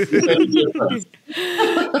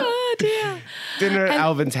 Oh, dear. Dinner at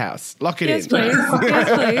Alvin's house. Lock it in. Please.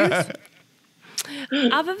 Yes,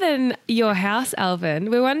 please. Other than your house, Alvin,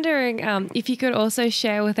 we're wondering if you could also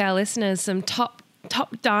share with our listeners some top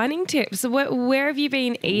dining tips. Where have you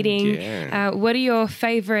been eating? Yeah. What are your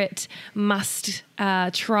favourite must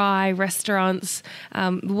try restaurants?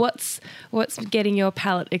 What's getting your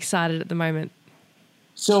palate excited at the moment?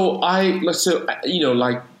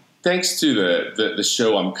 Thanks to the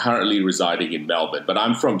show, I'm currently residing in Melbourne, but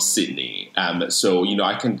I'm from Sydney.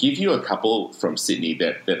 I can give you a couple from Sydney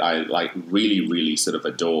that I like really, really sort of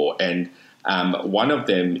adore. And one of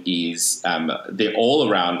them is they're all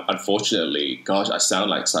around, unfortunately, gosh, I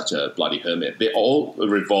sound like such a bloody hermit. They all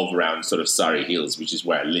revolve around sort of Surrey Hills, which is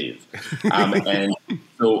where I live. And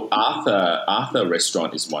so Arthur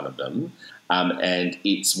Restaurant is one of them. And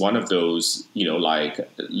it's one of those,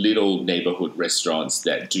 little neighborhood restaurants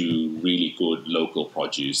that do really good local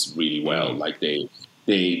produce really well. Like they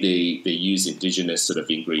use indigenous sort of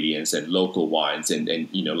ingredients and local wines, and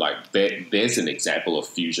there's an example of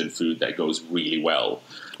fusion food that goes really well.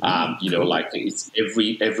 Cool. It's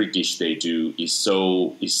every dish they do is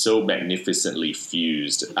so magnificently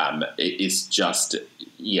fused. It's just,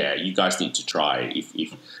 you guys need to try if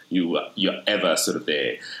you're ever sort of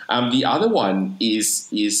there. The other one is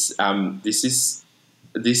it's a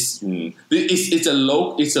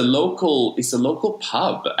local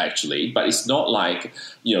pub actually, but it's not like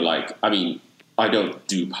I don't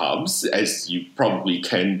do pubs, as you probably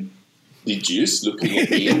can deduce looking at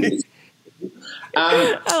me.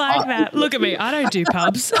 I like that. Look at me. I don't do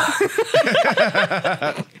pubs.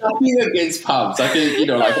 Nothing against pubs. I think,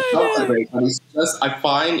 pubs are great, but it's just, I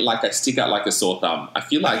find like I stick out like a sore thumb. I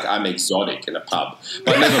feel like I'm exotic in a pub,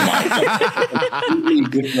 but never mind.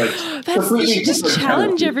 Completely different. You should just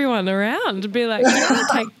challenge everyone around and be like, you want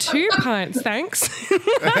to take 2 pints, thanks.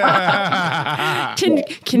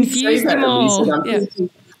 Confuse them all.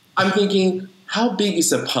 I'm thinking, how big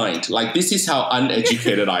is a pint? Like, this is how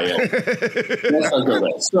uneducated I am.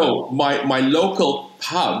 So my local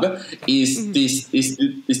pub is this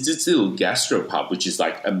little gastro pub, which is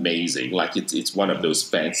like amazing. Like it's one of those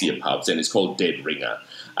fancier pubs, and it's called Dead Ringer.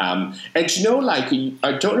 And I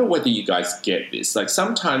don't know whether you guys get this. Like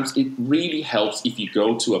sometimes it really helps if you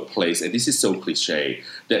go to a place, and this is so cliche,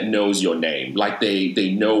 that knows your name. Like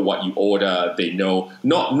they know what you order. They know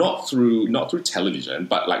not through television,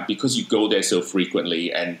 but like because you go there so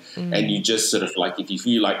frequently, and you just sort of like, if you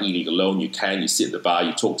feel like eating alone, you sit at the bar,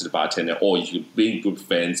 you talk to the bartender, or you can be good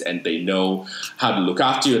friends, and they know how to look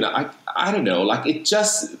after you. And I don't know, like they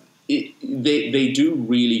do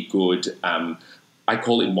really good. I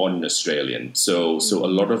call it modern Australian. So a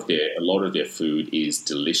lot of their food is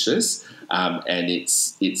delicious, and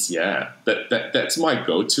that's my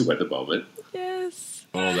go-to at the moment. Yes.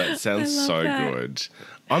 Oh, that sounds so good.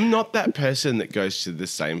 I'm not that person that goes to the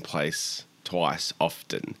same place twice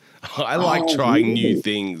often. I like trying new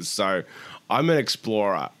things, so I'm an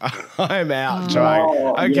explorer. I'm out trying.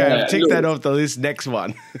 Okay, I've ticked that off the list. Next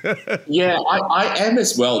one. Yeah, I am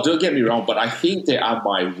as well. Don't get me wrong, but I think there are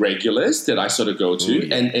my regulars that I sort of go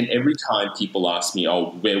to. And every time people ask me,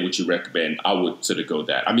 where would you recommend? I would sort of go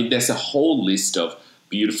there. I mean, there's a whole list of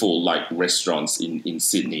beautiful like restaurants in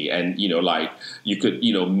Sydney, and you could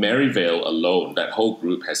Maryvale alone, that whole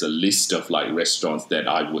group has a list of like restaurants that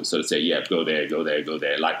I would sort of say, yeah, go there,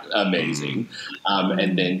 like amazing.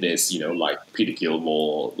 And then there's like Peter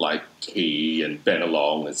Gilmore, like Key and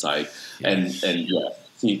Benelong. It's like and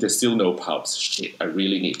see, there's still no pubs. Shit, I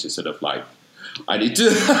really need to sort of like I need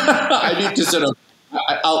to sort of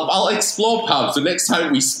I'll explore pubs. The next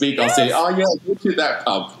time we speak, I'll say, go to that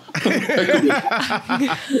pub.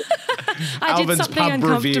 I Alvin's did something pub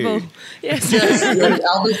uncomfortable. Review. Yes.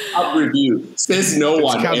 Alvin's pub review. Says no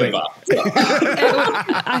one coming. ever.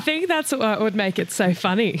 I think that's what would make it so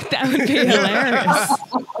funny. That would be hilarious.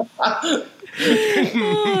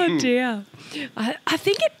 Oh dear. I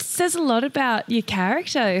think it says a lot about your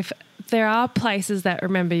character if there are places that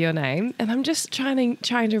remember your name, and I'm just trying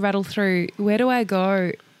to rattle through, where do I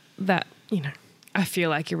go that I feel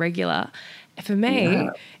like you're regular. For me,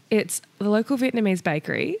 it's the local Vietnamese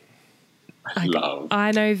bakery.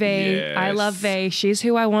 I know V. Yes. I love V. She's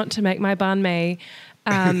who I want to make my banh mi.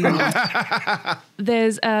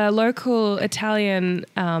 There's a local Italian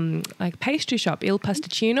like pastry shop, Il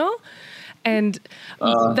Pasticino, And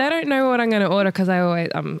they don't know what I'm going to order because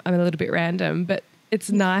I'm a little bit random, but it's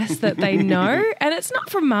nice that they know. And it's not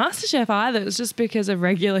from MasterChef either. It's just because of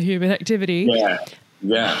regular human activity.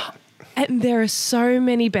 Yeah. And there are so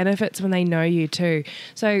many benefits when they know you too.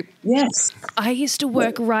 So yes, I used to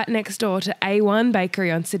work right next door to A1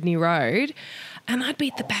 Bakery on Sydney Road, and I'd be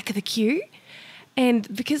at the back of the queue.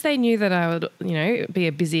 And because they knew that I would, be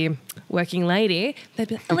a busy working lady, they'd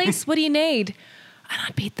be like, Elise, what do you need? And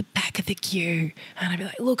I'd be at the back of the queue and I'd be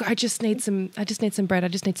like, look, I just need some bread. I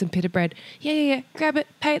just need some pita bread. Yeah. Grab it.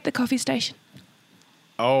 Pay at the coffee station.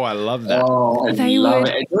 Oh, I love that. They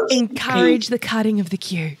would encourage the cutting of the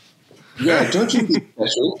queue. Yeah, don't you feel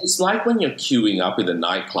special? It's like when you're queuing up in a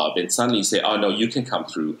nightclub and suddenly you say, oh, no, you can come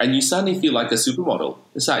through. And you suddenly feel like a supermodel.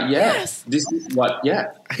 It's like, this is what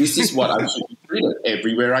I should be treated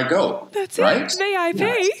everywhere I go. That's right? it.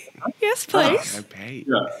 VIP. Yes, please. VIP.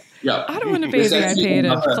 Yeah. I don't want to be a VIP at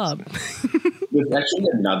a club. There's actually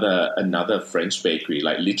another French bakery,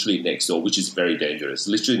 like literally next door, which is very dangerous.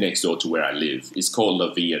 Literally next door to where I live. It's called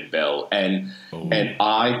La Vie and Belle, and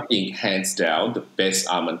I think hands down the best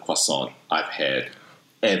almond croissant I've had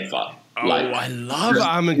ever. I love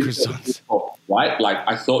almond croissants. Right? Like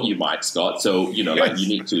I thought you might, Scott. So like you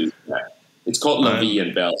need to. It's called La Vie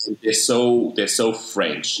and Belle. They're so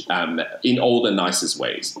French, in all the nicest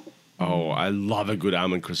ways. Oh, I love a good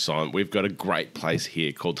almond croissant. We've got a great place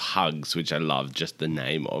here called Hugs, which I love just the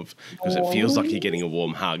name of because it feels like you're getting a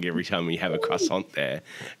warm hug every time you have a croissant there.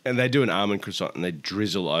 And they do an almond croissant and they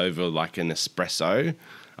drizzle over like an espresso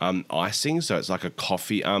icing. So it's like a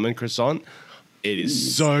coffee almond croissant. It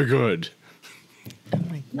is so good. Oh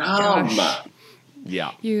my gosh.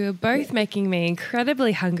 Yeah. You're both making me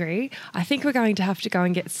incredibly hungry. I think we're going to have to go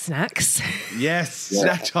and get snacks. Yes,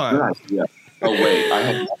 snack time. Yeah. Oh, wait. I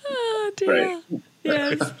have... Oh, dear.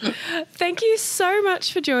 Yes. Thank you so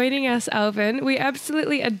much for joining us, Alvin. We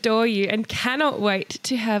absolutely adore you and cannot wait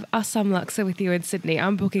to have Assam Laksa with you in Sydney.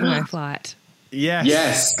 I'm booking my flight.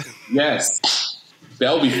 Yes.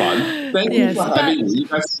 That'll be fun. Thank you for having me. You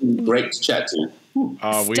guys have been great to chat to.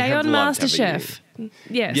 Stay on MasterChef.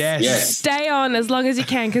 Yes. Stay on as long as you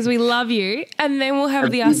can because we love you. And then we'll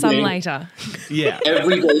have the Assam later. Yeah.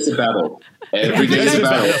 Every day's a battle. Every day's a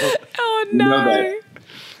battle. Oh, no. You know that.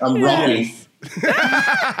 I'm rocking.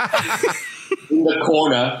 In the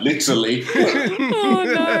corner, literally. Oh,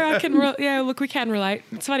 no. I can look, we can relate.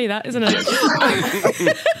 It's funny that, isn't it?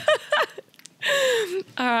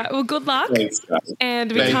 All right. Well, good luck. Thanks, guys.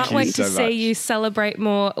 And we can't wait to see you celebrate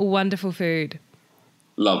more wonderful food.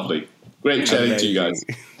 Lovely. Great chatting to you guys.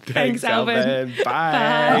 Thanks, Alvin.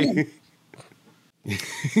 Bye.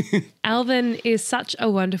 Alvin is such a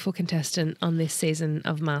wonderful contestant on this season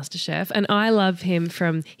of MasterChef, and I love him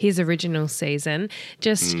from his original season.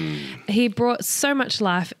 He brought so much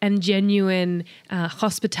life and genuine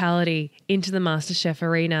hospitality into the MasterChef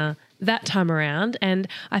arena that time around, and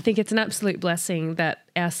I think it's an absolute blessing that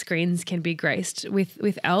our screens can be graced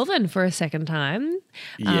with Alvin for a second time.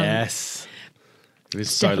 Yes. It was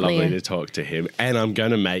so lovely to talk to him. And I'm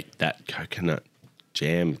going to make that coconut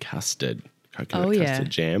custard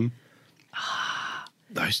jam.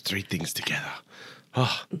 Those three things together.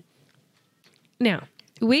 Oh. Now,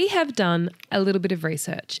 we have done a little bit of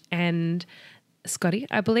research and Scotty,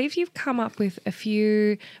 I believe you've come up with a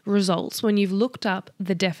few results when you've looked up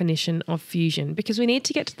the definition of fusion because we need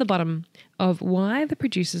to get to the bottom of why the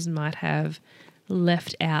producers might have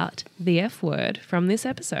left out the F word from this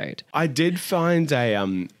episode. I did find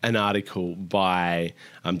an article by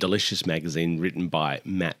Delicious Magazine written by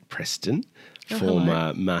Matt Preston,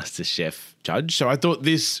 former MasterChef judge. So I thought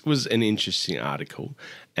this was an interesting article.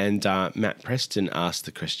 And Matt Preston asked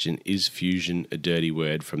the question, is fusion a dirty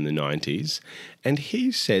word from the 90s? And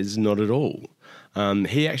he says not at all.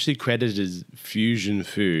 He actually credited Fusion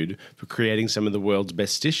Food for creating some of the world's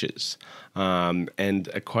best dishes. And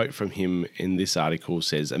a quote from him in this article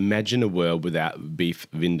says, imagine a world without beef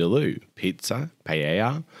vindaloo, pizza,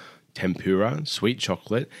 paella, tempura, sweet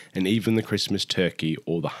chocolate, and even the Christmas turkey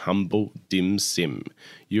or the humble dim sim.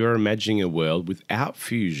 You are imagining a world without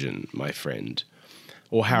fusion, my friend.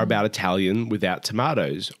 Or how about Italian without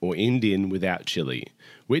tomatoes or Indian without chili?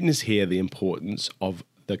 Witness here the importance of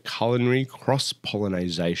the culinary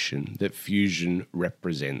cross-pollination that fusion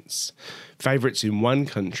represents. Favourites in one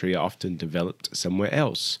country are often developed somewhere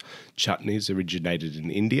else. Chutneys originated in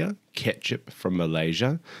India, ketchup from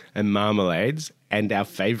Malaysia, and marmalades, and our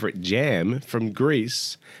favourite jam from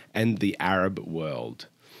Greece and the Arab world.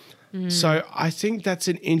 So I think that's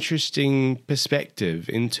an interesting perspective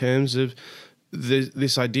in terms of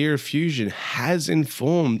this idea of fusion has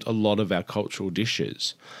informed a lot of our cultural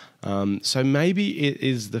dishes. So maybe it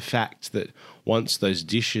is the fact that once those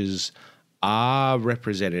dishes are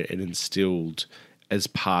represented and instilled as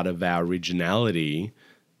part of our originality,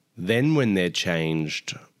 then when they're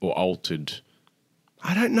changed or altered,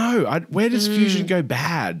 I don't know. Where does fusion go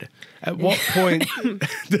bad? At what point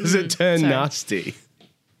does it turn nasty?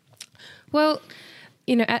 Well,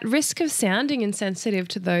 at risk of sounding insensitive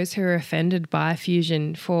to those who are offended by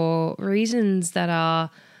fusion for reasons that are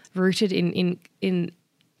rooted in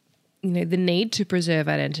the need to preserve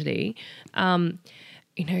identity,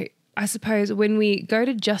 I suppose when we go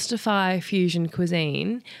to justify fusion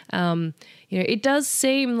cuisine, it does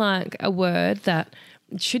seem like a word that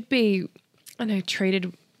should be,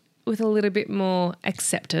 treated with a little bit more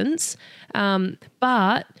acceptance.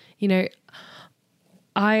 But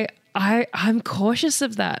I'm cautious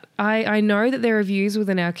of that. I know that there are views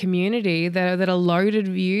within our community that are loaded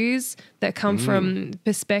views that come from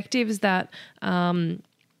perspectives that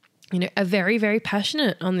are very, very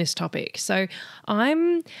passionate on this topic. So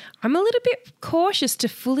I'm a little bit cautious to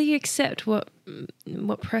fully accept what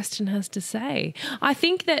Preston has to say. I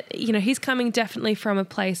think that, he's coming definitely from a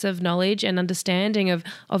place of knowledge and understanding of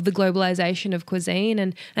the globalization of cuisine,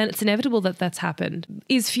 and it's inevitable that that's happened.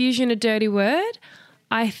 Is fusion a dirty word?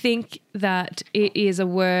 I think that it is a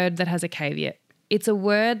word that has a caveat. It's a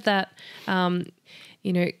word that,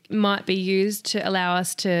 might be used to allow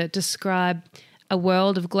us to describe a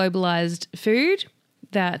world of globalized food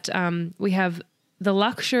that we have the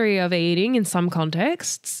luxury of eating in some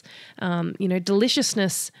contexts.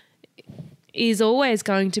 Deliciousness is always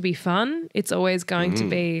going to be fun. It's always going to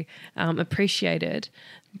be appreciated.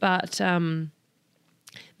 But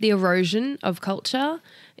the erosion of culture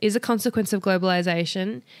is a consequence of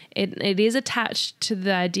globalization. It is attached to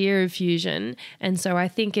the idea of fusion, and so I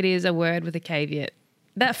think it is a word with a caveat.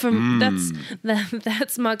 That's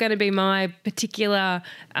not going to be my particular,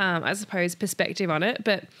 I suppose, perspective on it.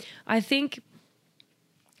 But I think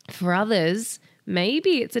for others,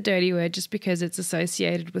 maybe it's a dirty word just because it's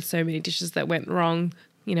associated with so many dishes that went wrong,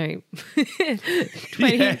 20,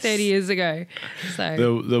 30 years ago.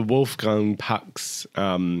 So the Wolfgang Puck's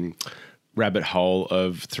rabbit hole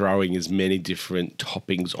of throwing as many different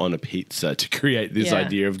toppings on a pizza to create this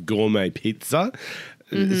idea of gourmet pizza.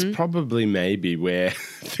 It's probably maybe where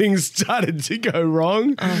things started to go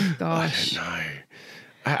wrong. Oh, gosh. I don't know.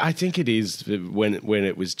 I think it is when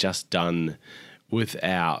it was just done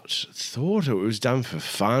without thought, or it was done for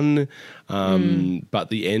fun, but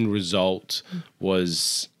the end result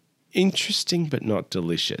was interesting but not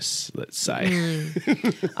delicious, let's say.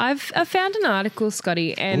 I've found an article,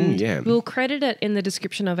 Scotty, and we'll credit it in the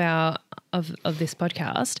description of this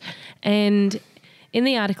podcast. And in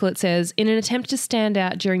the article it says, in an attempt to stand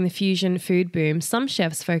out during the fusion food boom, some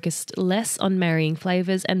chefs focused less on marrying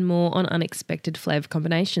flavours and more on unexpected flavour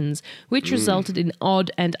combinations, which resulted in odd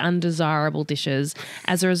and undesirable dishes.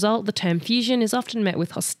 As a result, the term fusion is often met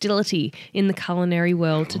with hostility in the culinary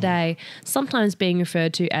world today, sometimes being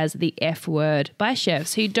referred to as the F word by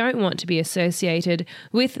chefs who don't want to be associated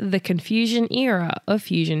with the confusion era of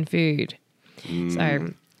fusion food.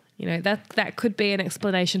 So that could be an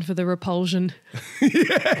explanation for the repulsion.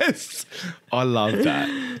 Yes, I love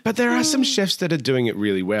that. But there are some chefs that are doing it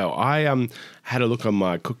really well. I had a look on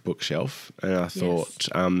my cookbook shelf and I thought,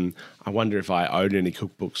 I wonder if I own any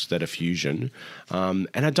cookbooks that are fusion. And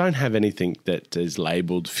I don't have anything that is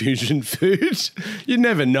labelled fusion food. You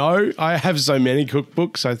never know. I have so many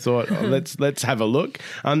cookbooks. I thought, let's have a look.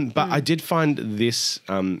 But I did find this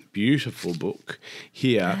beautiful book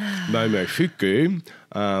here, Momofuku,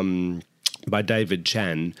 by David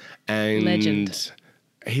Chan. And legend.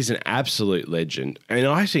 He's an absolute legend. And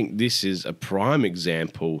I think this is a prime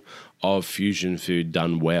example of fusion food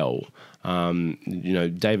done well.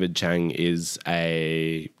 David Chang is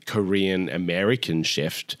a Korean-American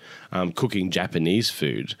chef cooking Japanese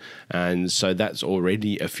food. And so that's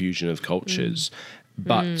already a fusion of cultures.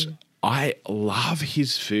 But I love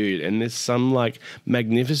his food, and there's some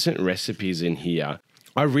magnificent recipes in here.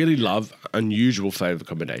 I really love unusual flavour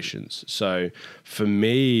combinations. So for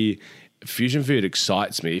me, fusion food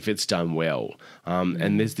excites me if it's done well.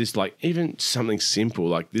 And there's this even something simple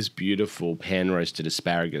like this beautiful pan-roasted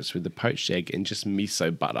asparagus with the poached egg and just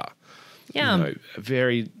miso butter. Yeah. A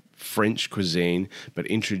very French cuisine, but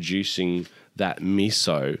introducing that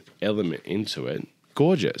miso element into it.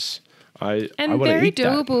 Gorgeous. I very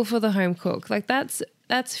doable for the home cook. That's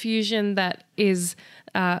fusion that is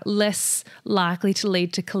less likely to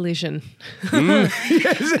lead to collision.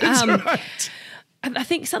 Yes, that's right. I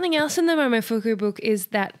think something else in the Momofuku book is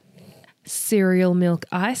that cereal milk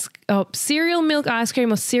ice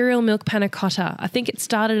cream or cereal milk panna cotta. I think it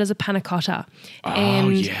started as a panna cotta. Oh,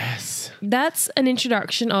 yes. That's an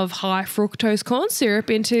introduction of high fructose corn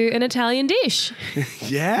syrup into an Italian dish.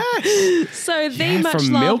 Yes. So the much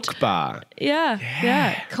from loved Milk Bar.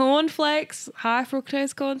 Yeah. Cornflakes, high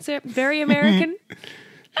fructose corn syrup, very American.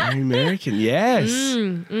 Very American, yes.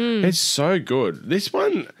 It's so good. This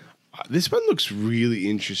one looks really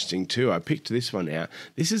interesting too. I picked this one out.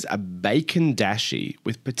 This is a bacon dashi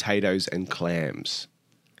with potatoes and clams.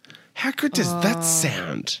 How good does that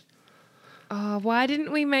sound? Oh, why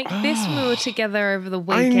didn't we make this when we were together over the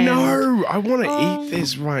weekend? I know. I want to eat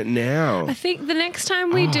this right now. I think the next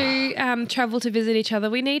time we do travel to visit each other,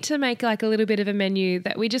 we need to make like a little bit of a menu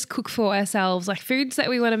that we just cook for ourselves, like foods that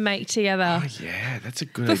we want to make together. Oh, yeah. That's a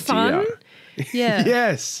good idea. For fun? Yeah.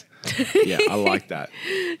 Yes. Yeah, I like that.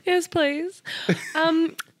 Yes, please.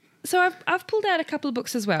 So I've pulled out a couple of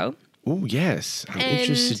books as well. Oh, yes. I'm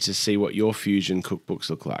interested to see what your fusion cookbooks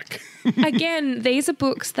look like. Again, these are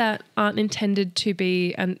books that aren't intended to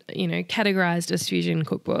be, categorized as fusion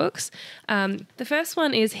cookbooks. The first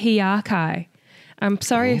one is Hiyakai. I'm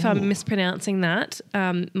sorry if I'm mispronouncing that.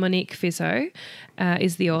 Monique Fizeau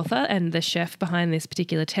is the author and the chef behind this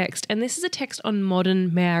particular text. And this is a text on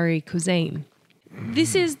modern Maori cuisine.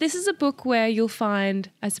 This is a book where you'll find,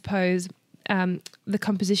 I suppose, the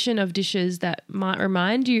composition of dishes that might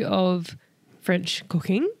remind you of French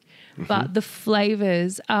cooking, but the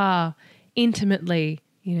flavours are intimately,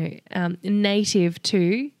 native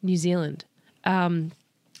to New Zealand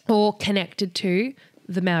or connected to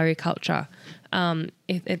the Maori culture.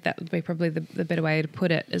 If that would be probably the better way to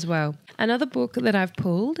put it as well. Another book that I've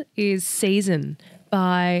pulled is Season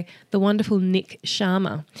by the wonderful Nick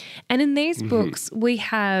Sharma. And in these books, we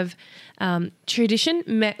have tradition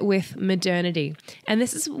met with modernity. And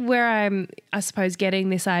this is where I'm, I suppose, getting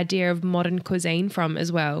this idea of modern cuisine from as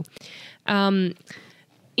well. In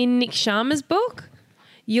Nick Sharma's book,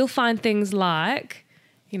 you'll find things like,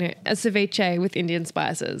 a ceviche with Indian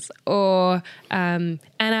spices or an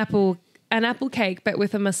apple cake but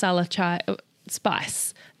with a masala chai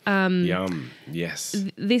spice. Yum. Yes.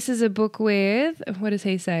 This is a book with, what does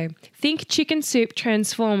he say? Think chicken soup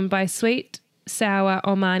transformed by sweet, sour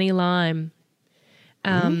Omani lime.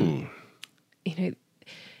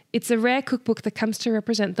 It's a rare cookbook that comes to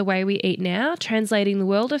represent the way we eat now, translating the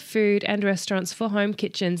world of food and restaurants for home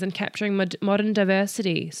kitchens and capturing modern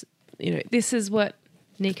diversity. This is what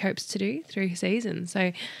Nick hopes to do through Season.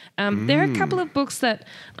 So there are a couple of books that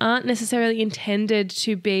aren't necessarily intended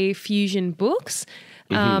to be fusion books.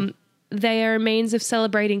 They are a means of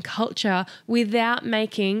celebrating culture without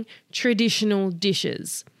making traditional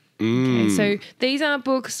dishes. Okay, so these aren't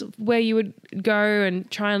books where you would go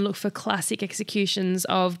and try and look for classic executions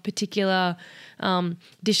of particular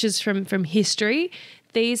dishes from history.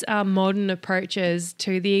 These are modern approaches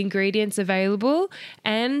to the ingredients available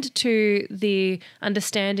and to the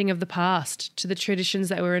understanding of the past, to the traditions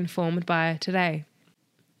that we're informed by today.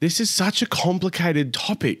 This is such a complicated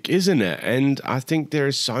topic, isn't it? And I think there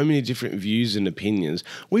are so many different views and opinions.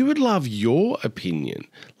 We would love your opinion.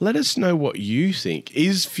 Let us know what you think.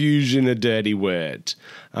 Is fusion a dirty word?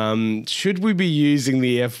 Should we be using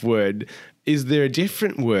the F word? Is there a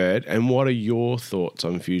different word? And what are your thoughts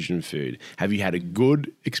on fusion food? Have you had a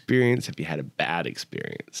good experience? Have you had a bad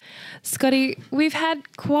experience? Scotty, we've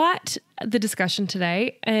had quite the discussion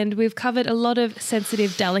today and we've covered a lot of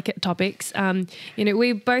sensitive, delicate topics.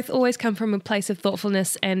 We both always come from a place of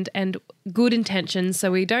thoughtfulness and good intentions,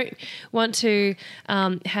 so we don't want to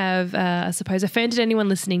have, I suppose, offended anyone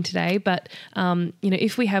listening today, but,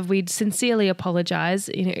 if we have, we'd sincerely apologise,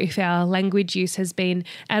 if our language use has been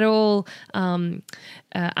at all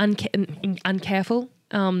uncareful.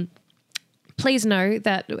 Please know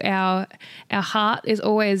that our heart is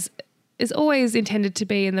always intended to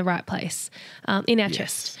be in the right place, in our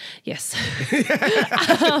chest. Yes.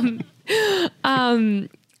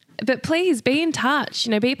 But please be in touch,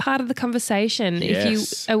 be part of the conversation.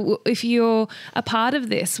 Yes. If you're a part of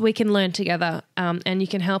this, we can learn together, and you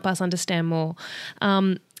can help us understand more.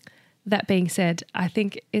 That being said, I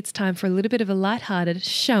think it's time for a little bit of a lighthearted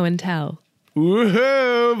show and tell.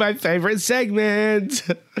 Woohoo! My favourite segment.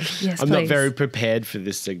 Yes, I'm please. not very prepared for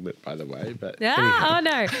this segment, by the way. But oh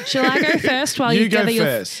no! Shall I go first while you gather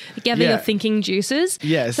your thinking juices?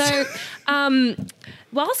 Yes. So,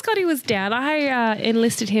 while Scotty was down, I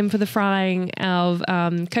enlisted him for the frying of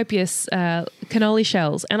copious cannoli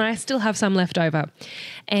shells, and I still have some left over.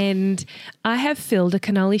 And I have filled a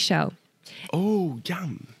cannoli shell. Oh,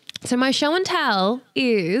 yum! So my show and tell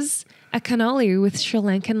is a cannoli with Sri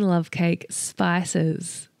Lankan love cake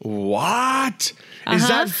spices. What? Is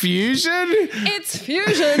that fusion? It's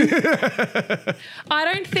fusion. I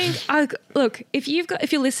don't think. Look, if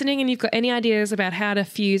you're listening and you've got any ideas about how to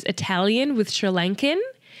fuse Italian with Sri Lankan,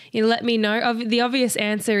 let me know. The obvious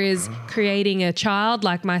answer is creating a child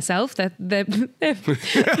like myself. That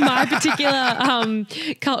my particular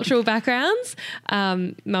cultural backgrounds.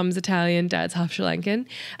 Mum's Italian, dad's half Sri Lankan.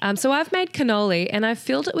 So I've made cannoli and I've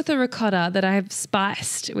filled it with a ricotta that I've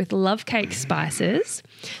spiced with love cake spices.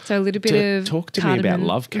 So a little bit of talk to cardamom. me about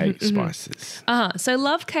love cake spices. So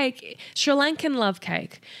love cake, Sri Lankan love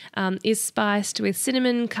cake, is spiced with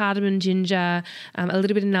cinnamon, cardamom, ginger, a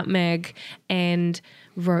little bit of nutmeg, and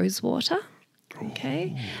rose water.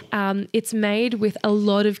 Okay. It's made with a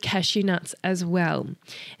lot of cashew nuts as well.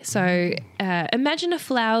 So imagine a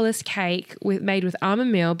flourless cake made with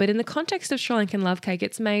almond meal, but in the context of Sri Lankan love cake,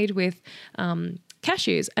 it's made with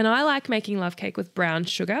cashews. And I like making love cake with brown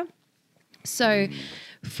sugar. So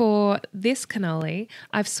for this cannoli,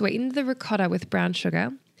 I've sweetened the ricotta with brown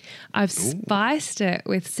sugar. I've spiced it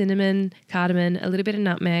with cinnamon, cardamom, a little bit of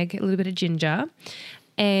nutmeg, a little bit of ginger.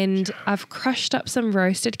 And I've crushed up some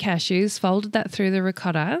roasted cashews, folded that through the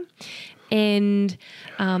ricotta, and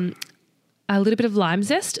a little bit of lime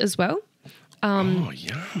zest as well. Yum.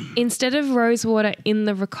 Instead of rose water in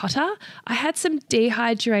the ricotta, I had some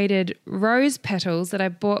dehydrated rose petals that I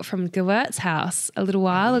bought from Gewert's house a little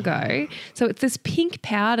while ago. So it's this pink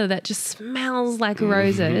powder that just smells like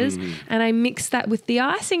roses, and I mixed that with the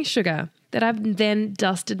icing sugar that I've then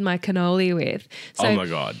dusted my cannoli with. So oh my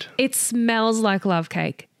God. It smells like love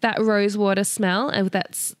cake. That rose water smell and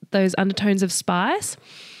those undertones of spice,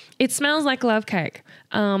 it smells like love cake.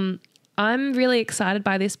 I'm really excited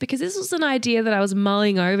by this because this was an idea that I was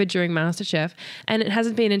mulling over during MasterChef, and it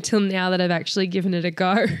hasn't been until now that I've actually given it a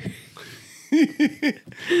go.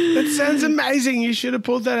 That sounds amazing. You should have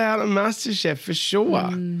pulled that out on MasterChef for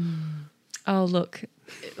sure. Oh, look.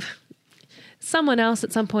 Someone else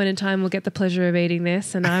at some point in time will get the pleasure of eating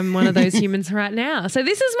this, and I'm one of those humans right now. So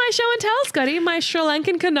this is my show and tell, Scotty, my Sri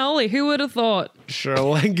Lankan cannoli. Who would have thought? Sri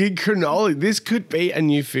Lankan cannoli. This could be a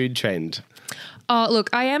new food trend. Oh, look,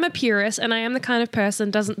 I am a purist and I am the kind of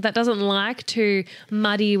person that doesn't like to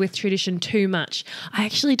muddy with tradition too much. I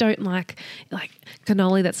actually don't like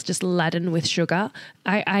cannoli that's just laden with sugar.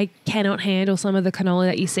 I cannot handle some of the cannoli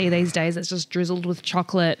that you see these days that's just drizzled with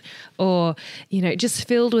chocolate or, just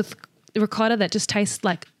filled with ricotta that just tastes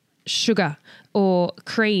like sugar or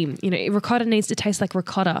cream. Ricotta needs to taste like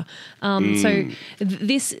ricotta. So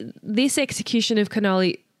this execution of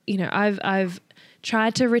cannoli, I've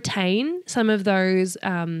tried to retain some of those,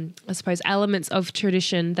 I suppose, elements of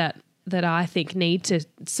tradition that I think need to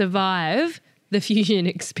survive the fusion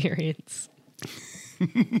experience.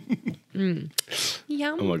 Yum.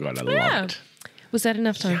 Oh my God, I love it. Was that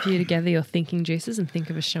enough time for you to gather your thinking juices and think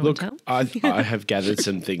of a show and tell? I have gathered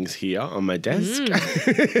some things here on my desk.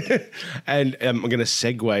 And I'm going to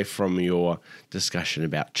segue from your discussion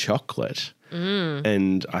about chocolate.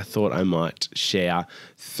 And I thought I might share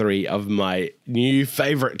 3 of my new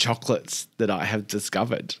favourite chocolates that I have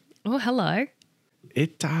discovered. Oh, hello.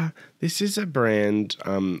 This is a brand,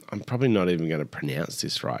 I'm probably not even going to pronounce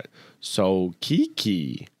this right.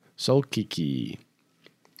 Solkiki.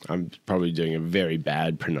 I'm probably doing a very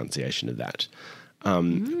bad pronunciation of that.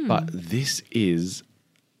 But this is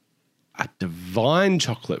a divine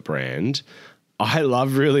chocolate brand. I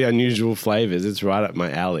love really unusual flavours. It's right up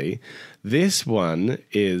my alley. This one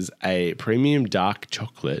is a premium dark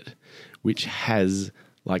chocolate which has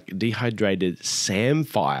dehydrated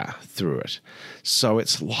samphire through it. So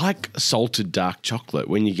it's like salted dark chocolate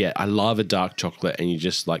I love a dark chocolate and you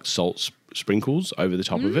just salt sprinkles over the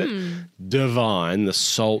top of it. Divine. The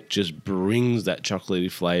salt just brings that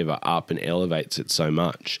chocolatey flavour up and elevates it so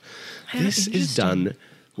much. This is done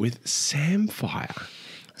with samphire.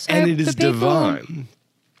 So and it is divine.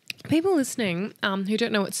 People listening who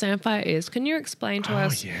don't know what samphire is, can you explain to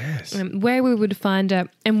us yes. Where we would find it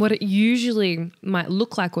and what it usually might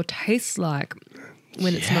look like or taste like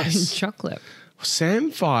when it's not in chocolate?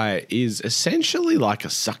 Samphire is essentially like a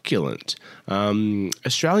succulent,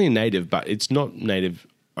 Australian native, but it's not native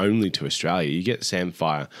only to Australia. You get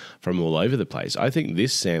samphire from all over the place. I think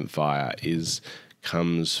this samphire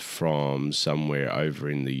comes from somewhere over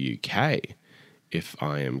in the UK, if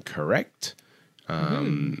I am correct.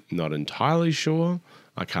 Not entirely sure.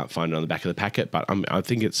 I can't find it on the back of the packet, but I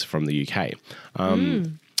think it's from the UK.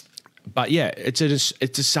 But yeah, it's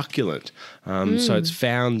a succulent. So it's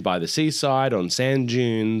found by the seaside, on sand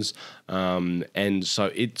dunes, And so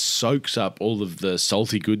it soaks up all of the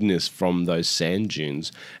salty goodness from those sand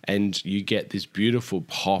dunes, and you get this beautiful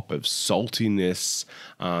pop of saltiness.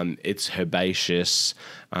 It's herbaceous,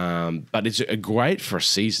 but it's great for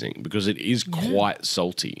seasoning because it is quite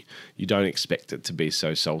salty. You don't expect it to be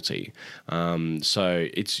so salty. So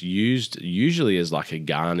it's used usually as like a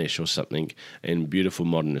garnish or something in beautiful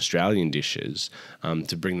modern Australian dishes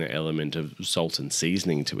to bring the element of salt and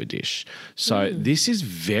seasoning to a dish. So this is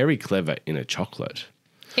very clever in a chocolate.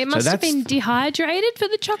 It must have been dehydrated for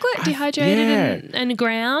the chocolate, and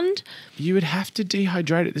ground. You would have to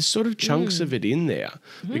dehydrate it. There's sort of chunks of it in there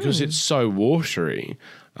because it's so watery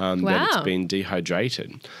that it's been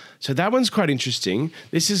dehydrated. So that one's quite interesting.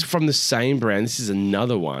 This is from the same brand. This is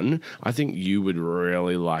another one. I think you would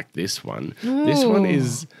really like this one. Ooh.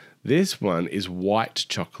 This one is white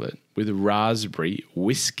chocolate with raspberry,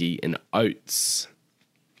 whiskey, and oats.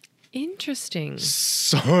 Interesting.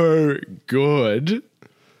 So good.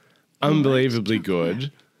 Unbelievably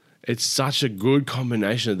good. It's such a good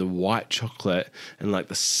combination of the white chocolate and like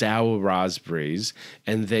the sour raspberries,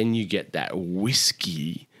 and then you get that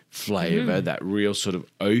whiskey flavor, that real sort of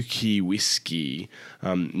oaky whiskey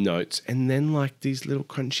notes, and then like these little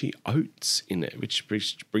crunchy oats in it, which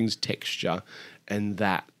brings texture and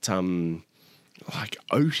that like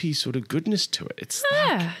oaty sort of goodness to it.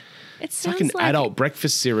 It's like an adult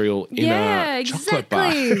breakfast cereal in a chocolate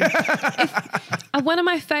bar. One of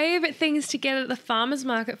my favourite things to get at the farmer's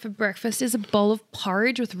market for breakfast is a bowl of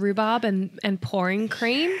porridge with rhubarb and pouring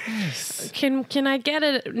cream. Yes. Can I get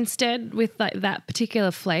it instead with like that particular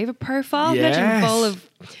flavour profile? Yes. Imagine a bowl of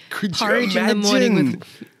porridge in the morning with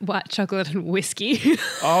white chocolate and whiskey.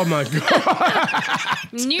 Oh my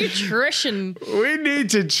God. Nutrition. We need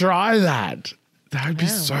to try that. That would be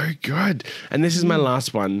so good. And this is my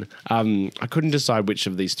last one. I couldn't decide which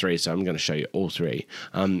of these three, so I'm going to show you all three.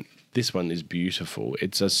 This one is beautiful.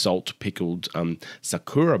 It's a salt pickled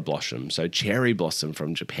sakura blossom, so cherry blossom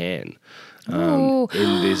from Japan, in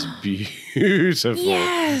this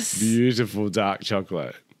beautiful dark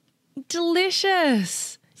chocolate.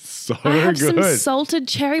 Delicious. So I have good. some salted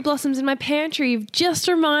cherry blossoms in my pantry. You've just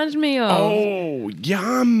reminded me of. Oh,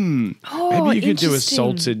 yum. Maybe you could do a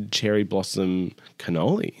salted cherry blossom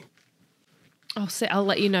cannoli. I'll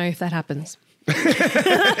let you know if that happens.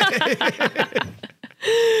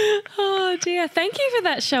 Oh, dear. Thank you for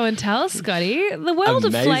that show and tell, Scotty. The world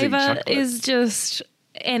of flavour is just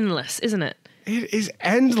endless, isn't it? It is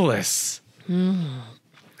endless.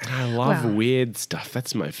 And I love weird stuff.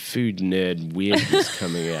 That's my food nerd weirdness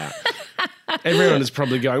coming out. Everyone is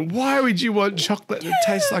probably going, why would you want chocolate that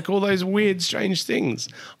tastes like all those weird, strange things?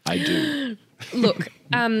 I do. Look,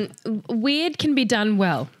 weird can be done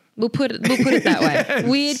well. We'll put it that way. Yes.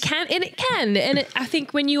 Weird can, and it can. And I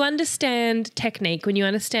think when you understand technique, when you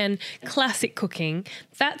understand classic cooking,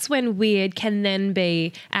 that's when weird can then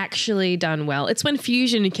be actually done well. It's when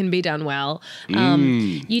fusion can be done well.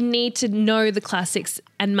 You need to know the classics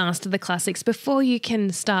and master the classics before you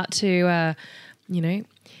can start to,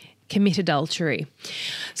 commit adultery.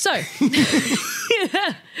 So,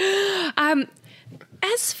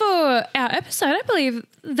 as for our episode, I believe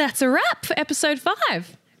that's a wrap for episode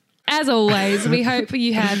 5. As always, we hope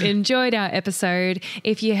you have enjoyed our episode.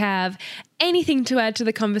 If you have anything to add to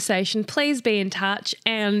the conversation, please be in touch,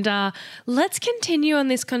 and let's continue on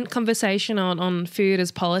this conversation on food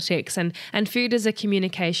as politics and food as a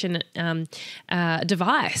communication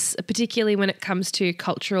device, particularly when it comes to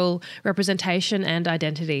cultural representation and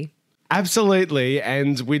identity. Absolutely,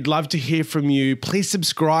 and we'd love to hear from you. Please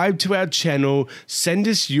subscribe to our channel. Send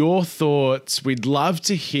us your thoughts. We'd love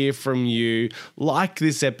to hear from you. Like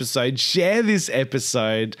this episode, share this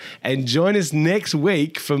episode, and join us next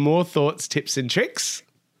week for more thoughts, tips, and tricks.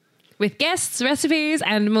 With guests, recipes,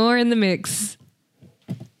 and more in the mix.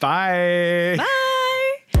 Bye.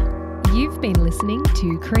 Bye. You've been listening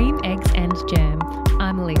to Cream, Eggs, and Jam.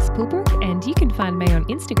 I'm Elise Pulbrook, and you can find me on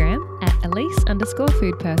Instagram at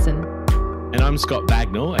Elise_foodperson. And I'm Scott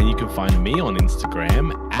Bagnall, and you can find me on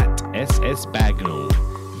Instagram at @SSBagnall.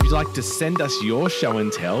 If you'd like to send us your show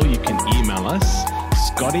and tell, you can email us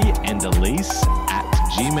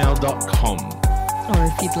scottyandelise@gmail.com. Or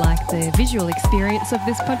if you'd like the visual experience of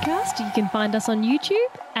this podcast, you can find us on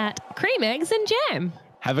YouTube at Cream, Eggs, and Jam.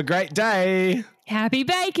 Have a great day. Happy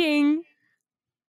baking.